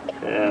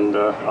 And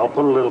I'll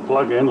put a little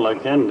plug in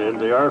like Ken did.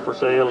 They are for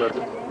sale.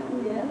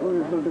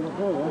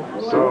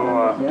 So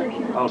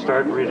I'll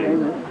start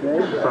reading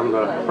from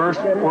the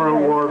First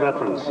World War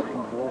veterans.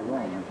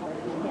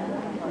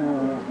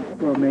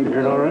 You hear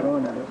it all right?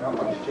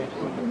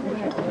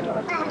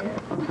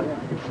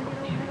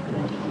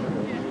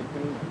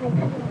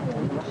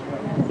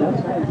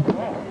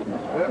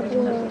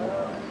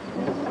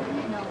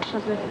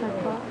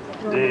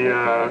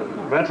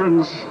 The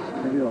veterans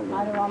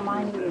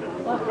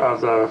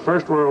of the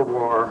First World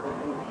War: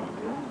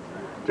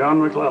 John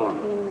McClellan,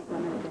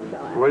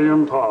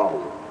 William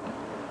Paul,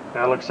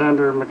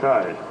 Alexander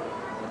Mackay,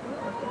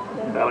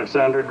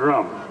 Alexander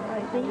Drum,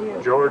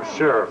 George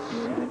Sheriffs,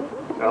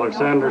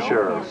 Alexander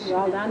Sheriffs,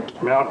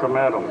 Malcolm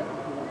Adam,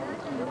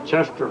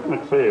 Chester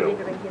McPhail,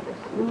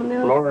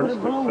 Lawrence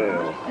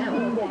McPhail,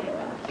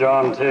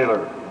 John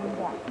Taylor,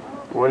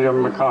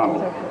 William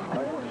McConnell,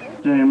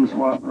 James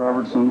Watt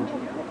Robertson,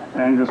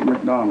 Angus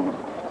MacDonald.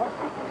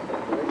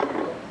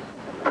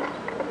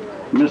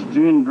 Miss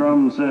Jean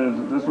Drum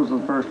said this was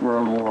the First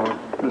World War.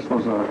 This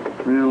was a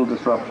real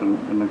disruption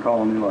in the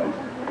colony life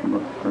in the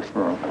First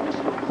World.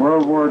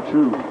 World War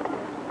II,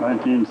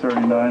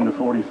 1939 to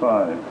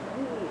 45.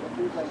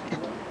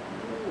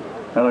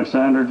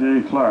 Alexander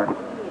J. Clark,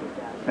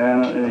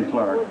 Anna A.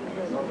 Clark,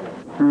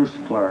 Bruce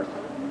Clark,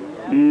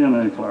 Ian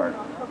A. Clark,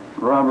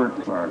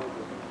 Robert Clark,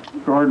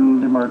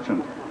 Gordon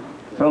DeMerchant,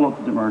 Philip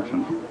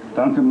DeMerchant,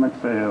 Duncan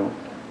McPhail,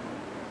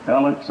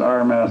 Alex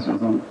R.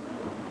 Masterson,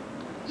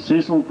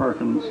 Cecil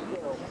Perkins,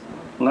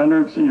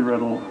 Leonard C.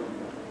 Riddle,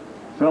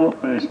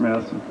 Philip A.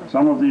 Smith.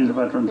 Some of these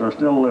veterans are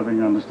still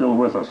living and are still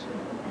with us.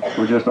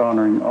 We're just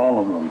honoring all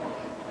of them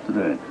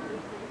today.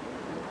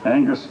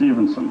 Angus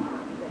Stevenson,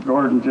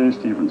 Gordon J.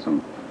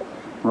 Stevenson,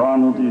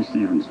 Ronald E.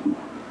 Stevenson,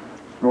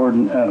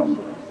 Gordon Adam.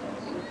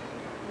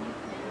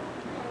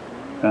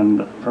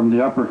 And from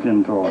the Upper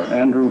Kintore,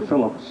 Andrew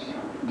Phillips,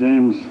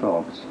 James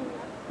Phillips,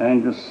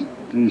 Angus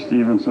D.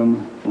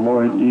 Stevenson,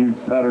 Lloyd E.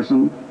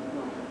 Patterson,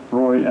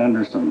 Roy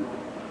Anderson,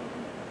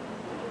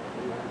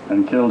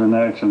 and killed in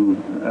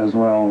action as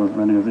well with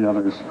many of the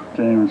others,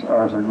 James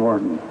Arthur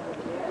Gordon.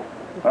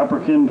 Upper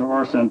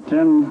Kintore sent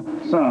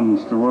 10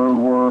 sons to World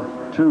War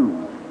II.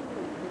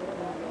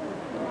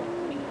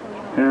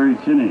 Harry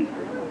Kinney,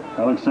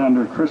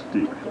 Alexander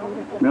Christie,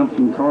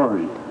 Milton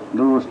Corey,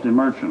 Louis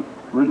DeMerchant,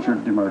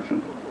 Richard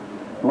DeMerchant,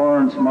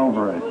 Lawrence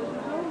Mowbray,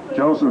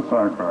 Joseph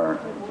Farquhar,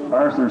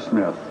 Arthur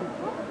Smith,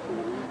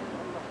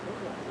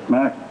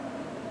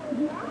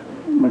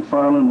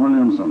 McFarland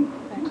Williamson,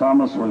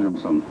 Thomas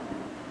Williamson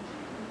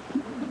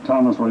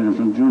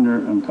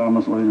Jr. and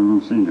Thomas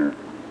Williamson Sr.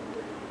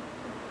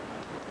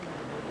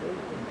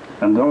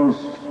 And those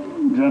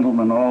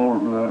gentlemen, all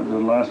the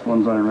last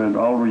ones I read,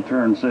 all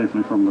returned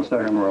safely from the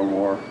Second World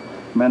War.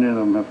 Many of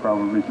them have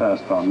probably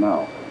passed on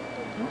now.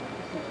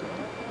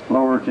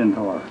 Lower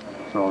Kintore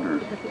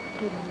soldiers.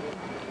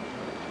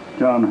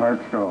 John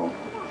Hartshaw,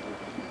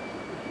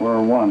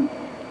 War I.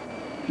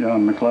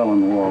 John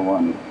McClellan, War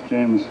I.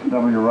 James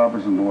W.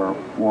 Robertson, War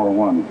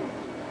I.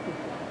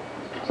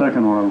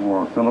 Second World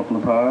War, Philip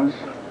Lepage,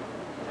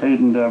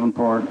 Hayden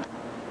Davenport,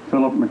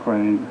 Philip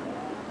McQuaid,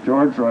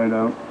 George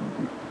Rideout,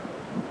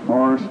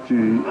 Morris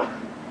G.,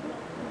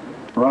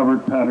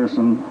 Robert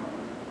Patterson,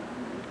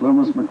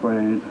 Loomis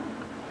McQuaid,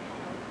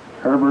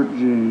 Herbert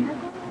G.,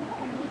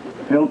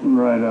 Hilton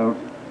Rideout,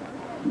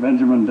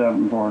 Benjamin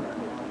Davenport,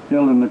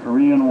 killed in the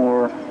Korean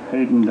War,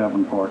 Hayden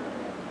Davenport.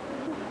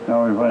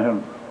 Now, if I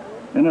have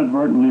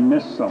inadvertently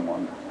missed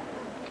someone,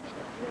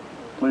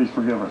 please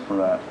forgive us for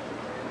that.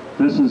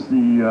 This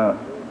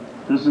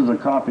is a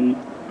copy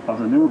of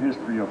the new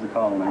history of the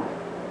colony,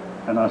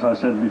 and as I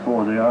said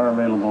before, they are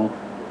available.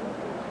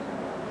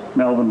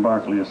 Melvin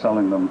Barkley is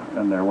selling them,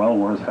 and they're well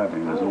worth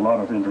having. There's a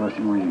lot of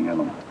interesting reading in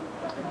them.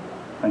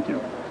 Thank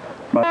you.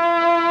 Bye.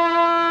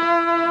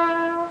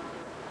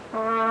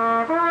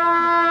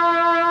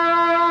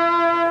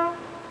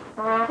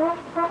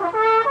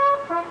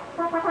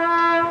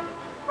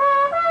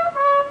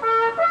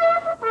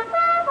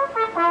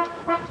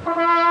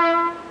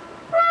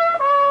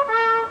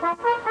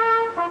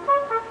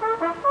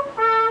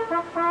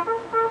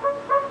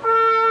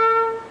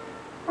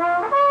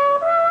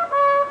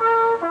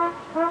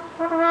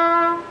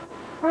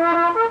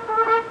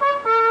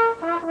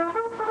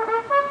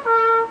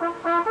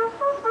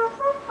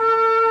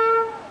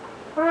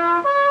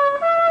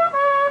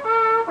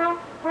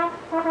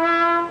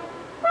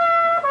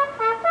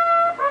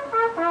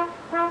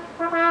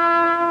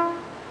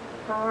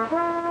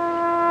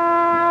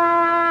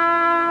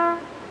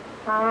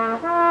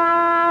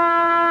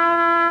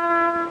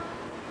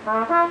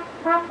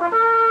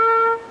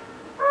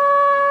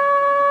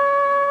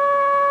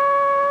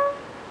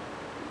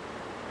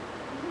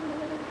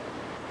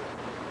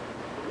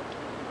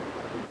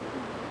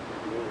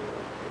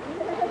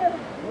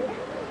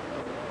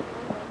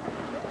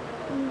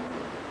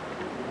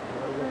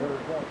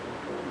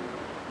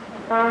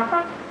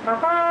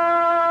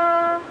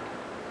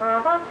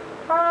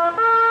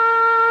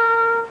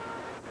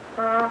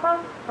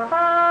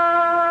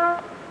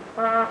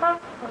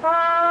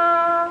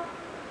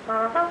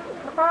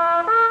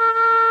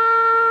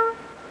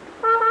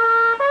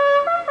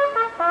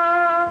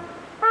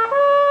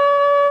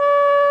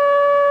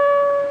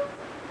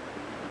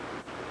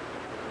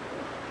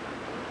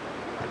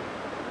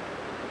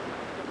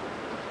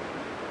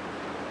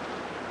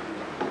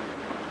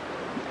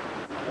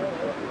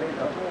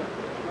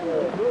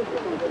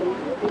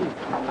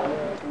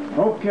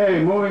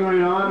 Okay, moving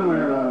right on.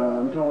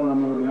 I'm told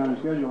I'm a little behind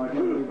schedule. I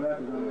can't believe that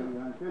because I'm a little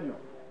behind schedule.